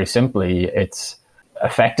very simply, it's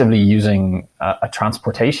effectively using a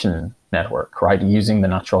transportation network, right? Using the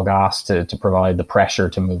natural gas to provide the pressure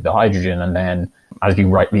to move the hydrogen, and then, as you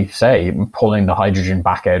rightly say, pulling the hydrogen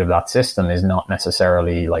back out of that system is not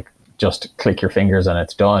necessarily like just click your fingers and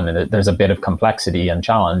it's done. And there's a bit of complexity and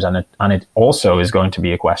challenge, and it also is going to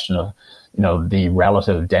be a question of the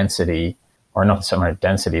relative density, or not so much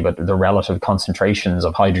density, but the relative concentrations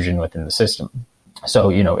of hydrogen within the system. So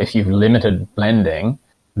if you've limited blending,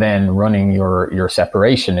 then running your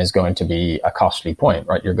separation is going to be a costly point,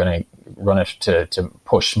 right? You're going to run it to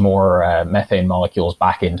push more methane molecules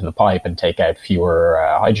back into the pipe and take out fewer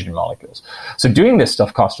hydrogen molecules. So doing this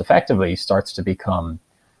stuff cost effectively starts to become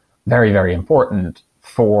very, very important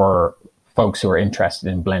for folks who are interested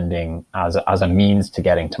in blending as a means to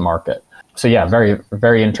getting to market. So yeah, very,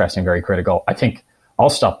 very interesting, very critical. I think I'll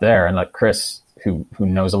stop there and let Chris, who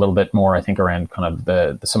knows a little bit more, I think, around kind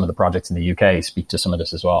of some of the projects in the UK, speak to some of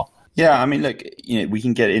this as well. Yeah, I mean, look, we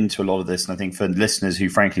can get into a lot of this, and I think for listeners who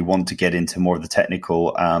frankly want to get into more of the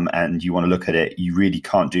technical and you want to look at it, you really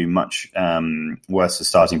can't do much worse a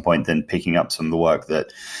starting point than picking up some of the work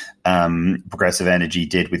that Progressive Energy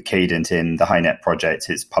did with Cadent in the HyNet project.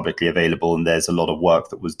 It's publicly available, and there's a lot of work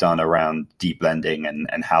that was done around deep blending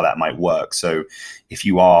and how that might work. So if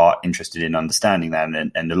you are interested in understanding that,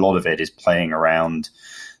 and a lot of it is playing around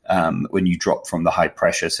when you drop from the high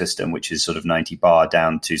pressure system, which is sort of 90 bar,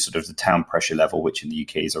 down to sort of the town pressure level, which in the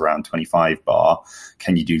UK is around 25 bar.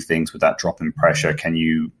 Can you do things with that drop in pressure? Can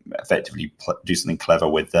you effectively do something clever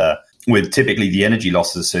with typically the energy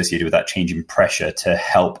losses associated with that change in pressure to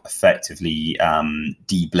help effectively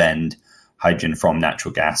deblend hydrogen from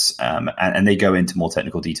natural gas? And they go into more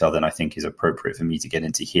technical detail than I think is appropriate for me to get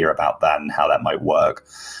into here about that and how that might work.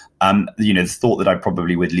 The thought that I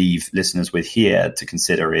probably would leave listeners with here to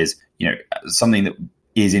consider is, something that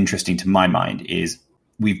is interesting to my mind is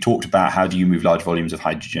we've talked about how do you move large volumes of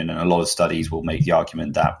hydrogen, and a lot of studies will make the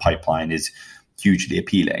argument that pipeline is hugely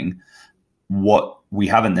appealing. What we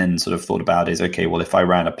haven't then sort of thought about is, okay, well, if I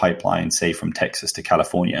ran a pipeline, say from Texas to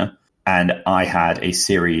California, and I had a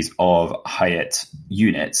series of Hyatt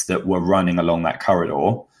units that were running along that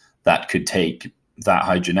corridor that could take that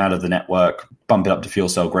hydrogen out of the network, bump it up to fuel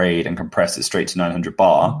cell grade, and compress it straight to 900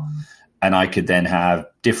 bar. And I could then have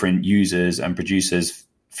different users and producers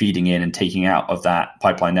feeding in and taking out of that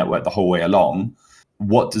pipeline network the whole way along.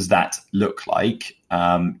 What does that look like?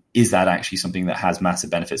 Is that actually something that has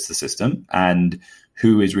massive benefits to the system? And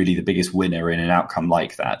who is really the biggest winner in an outcome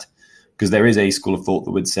like that? Because there is a school of thought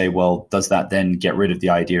that would say, well, does that then get rid of the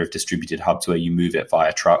idea of distributed hubs where you move it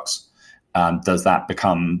via trucks? Does that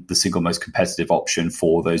become the single most competitive option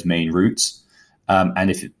for those main routes? And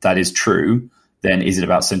if that is true, then is it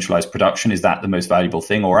about centralized production? Is that the most valuable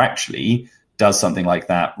thing? Or actually, does something like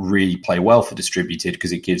that really play well for distributed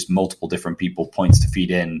because it gives multiple different people points to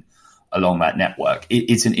feed in along that network?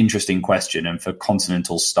 It's an interesting question. And for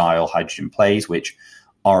continental style hydrogen plays, which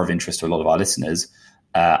are of interest to a lot of our listeners,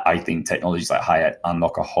 I think technologies like HyET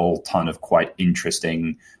unlock a whole ton of quite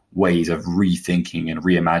interesting ways of rethinking and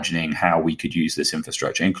reimagining how we could use this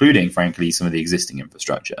infrastructure, including, frankly, some of the existing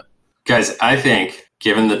infrastructure. Guys, I think,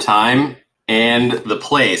 given the time and the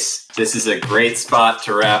place, this is a great spot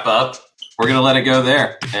to wrap up. We're going to let it go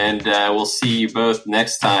there, and we'll see you both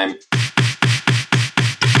next time.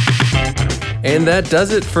 And that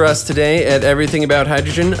does it for us today at Everything About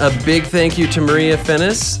Hydrogen. A big thank you to Maria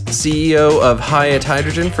Fennis, CEO of Hyatt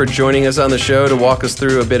Hydrogen, for joining us on the show to walk us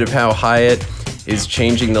through a bit of how Hyatt is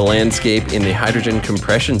changing the landscape in the hydrogen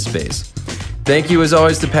compression space. Thank you as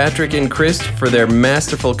always to Patrick and Chris for their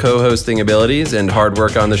masterful co-hosting abilities and hard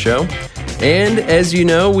work on the show. And as you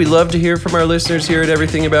know, we love to hear from our listeners here at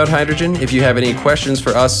Everything About Hydrogen. If you have any questions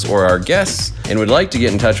for us or our guests and would like to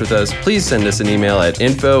get in touch with us, please send us an email at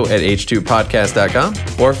info@h2podcast.com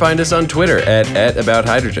or find us on Twitter at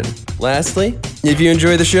 @abouthydrogen. Lastly, if you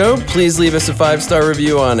enjoy the show, please leave us a 5-star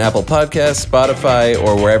review on Apple Podcasts, Spotify,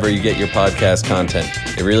 or wherever you get your podcast content.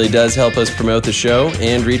 It really does help us promote the show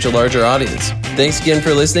and reach a larger audience. Thanks again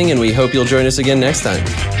for listening, and we hope you'll join us again next time.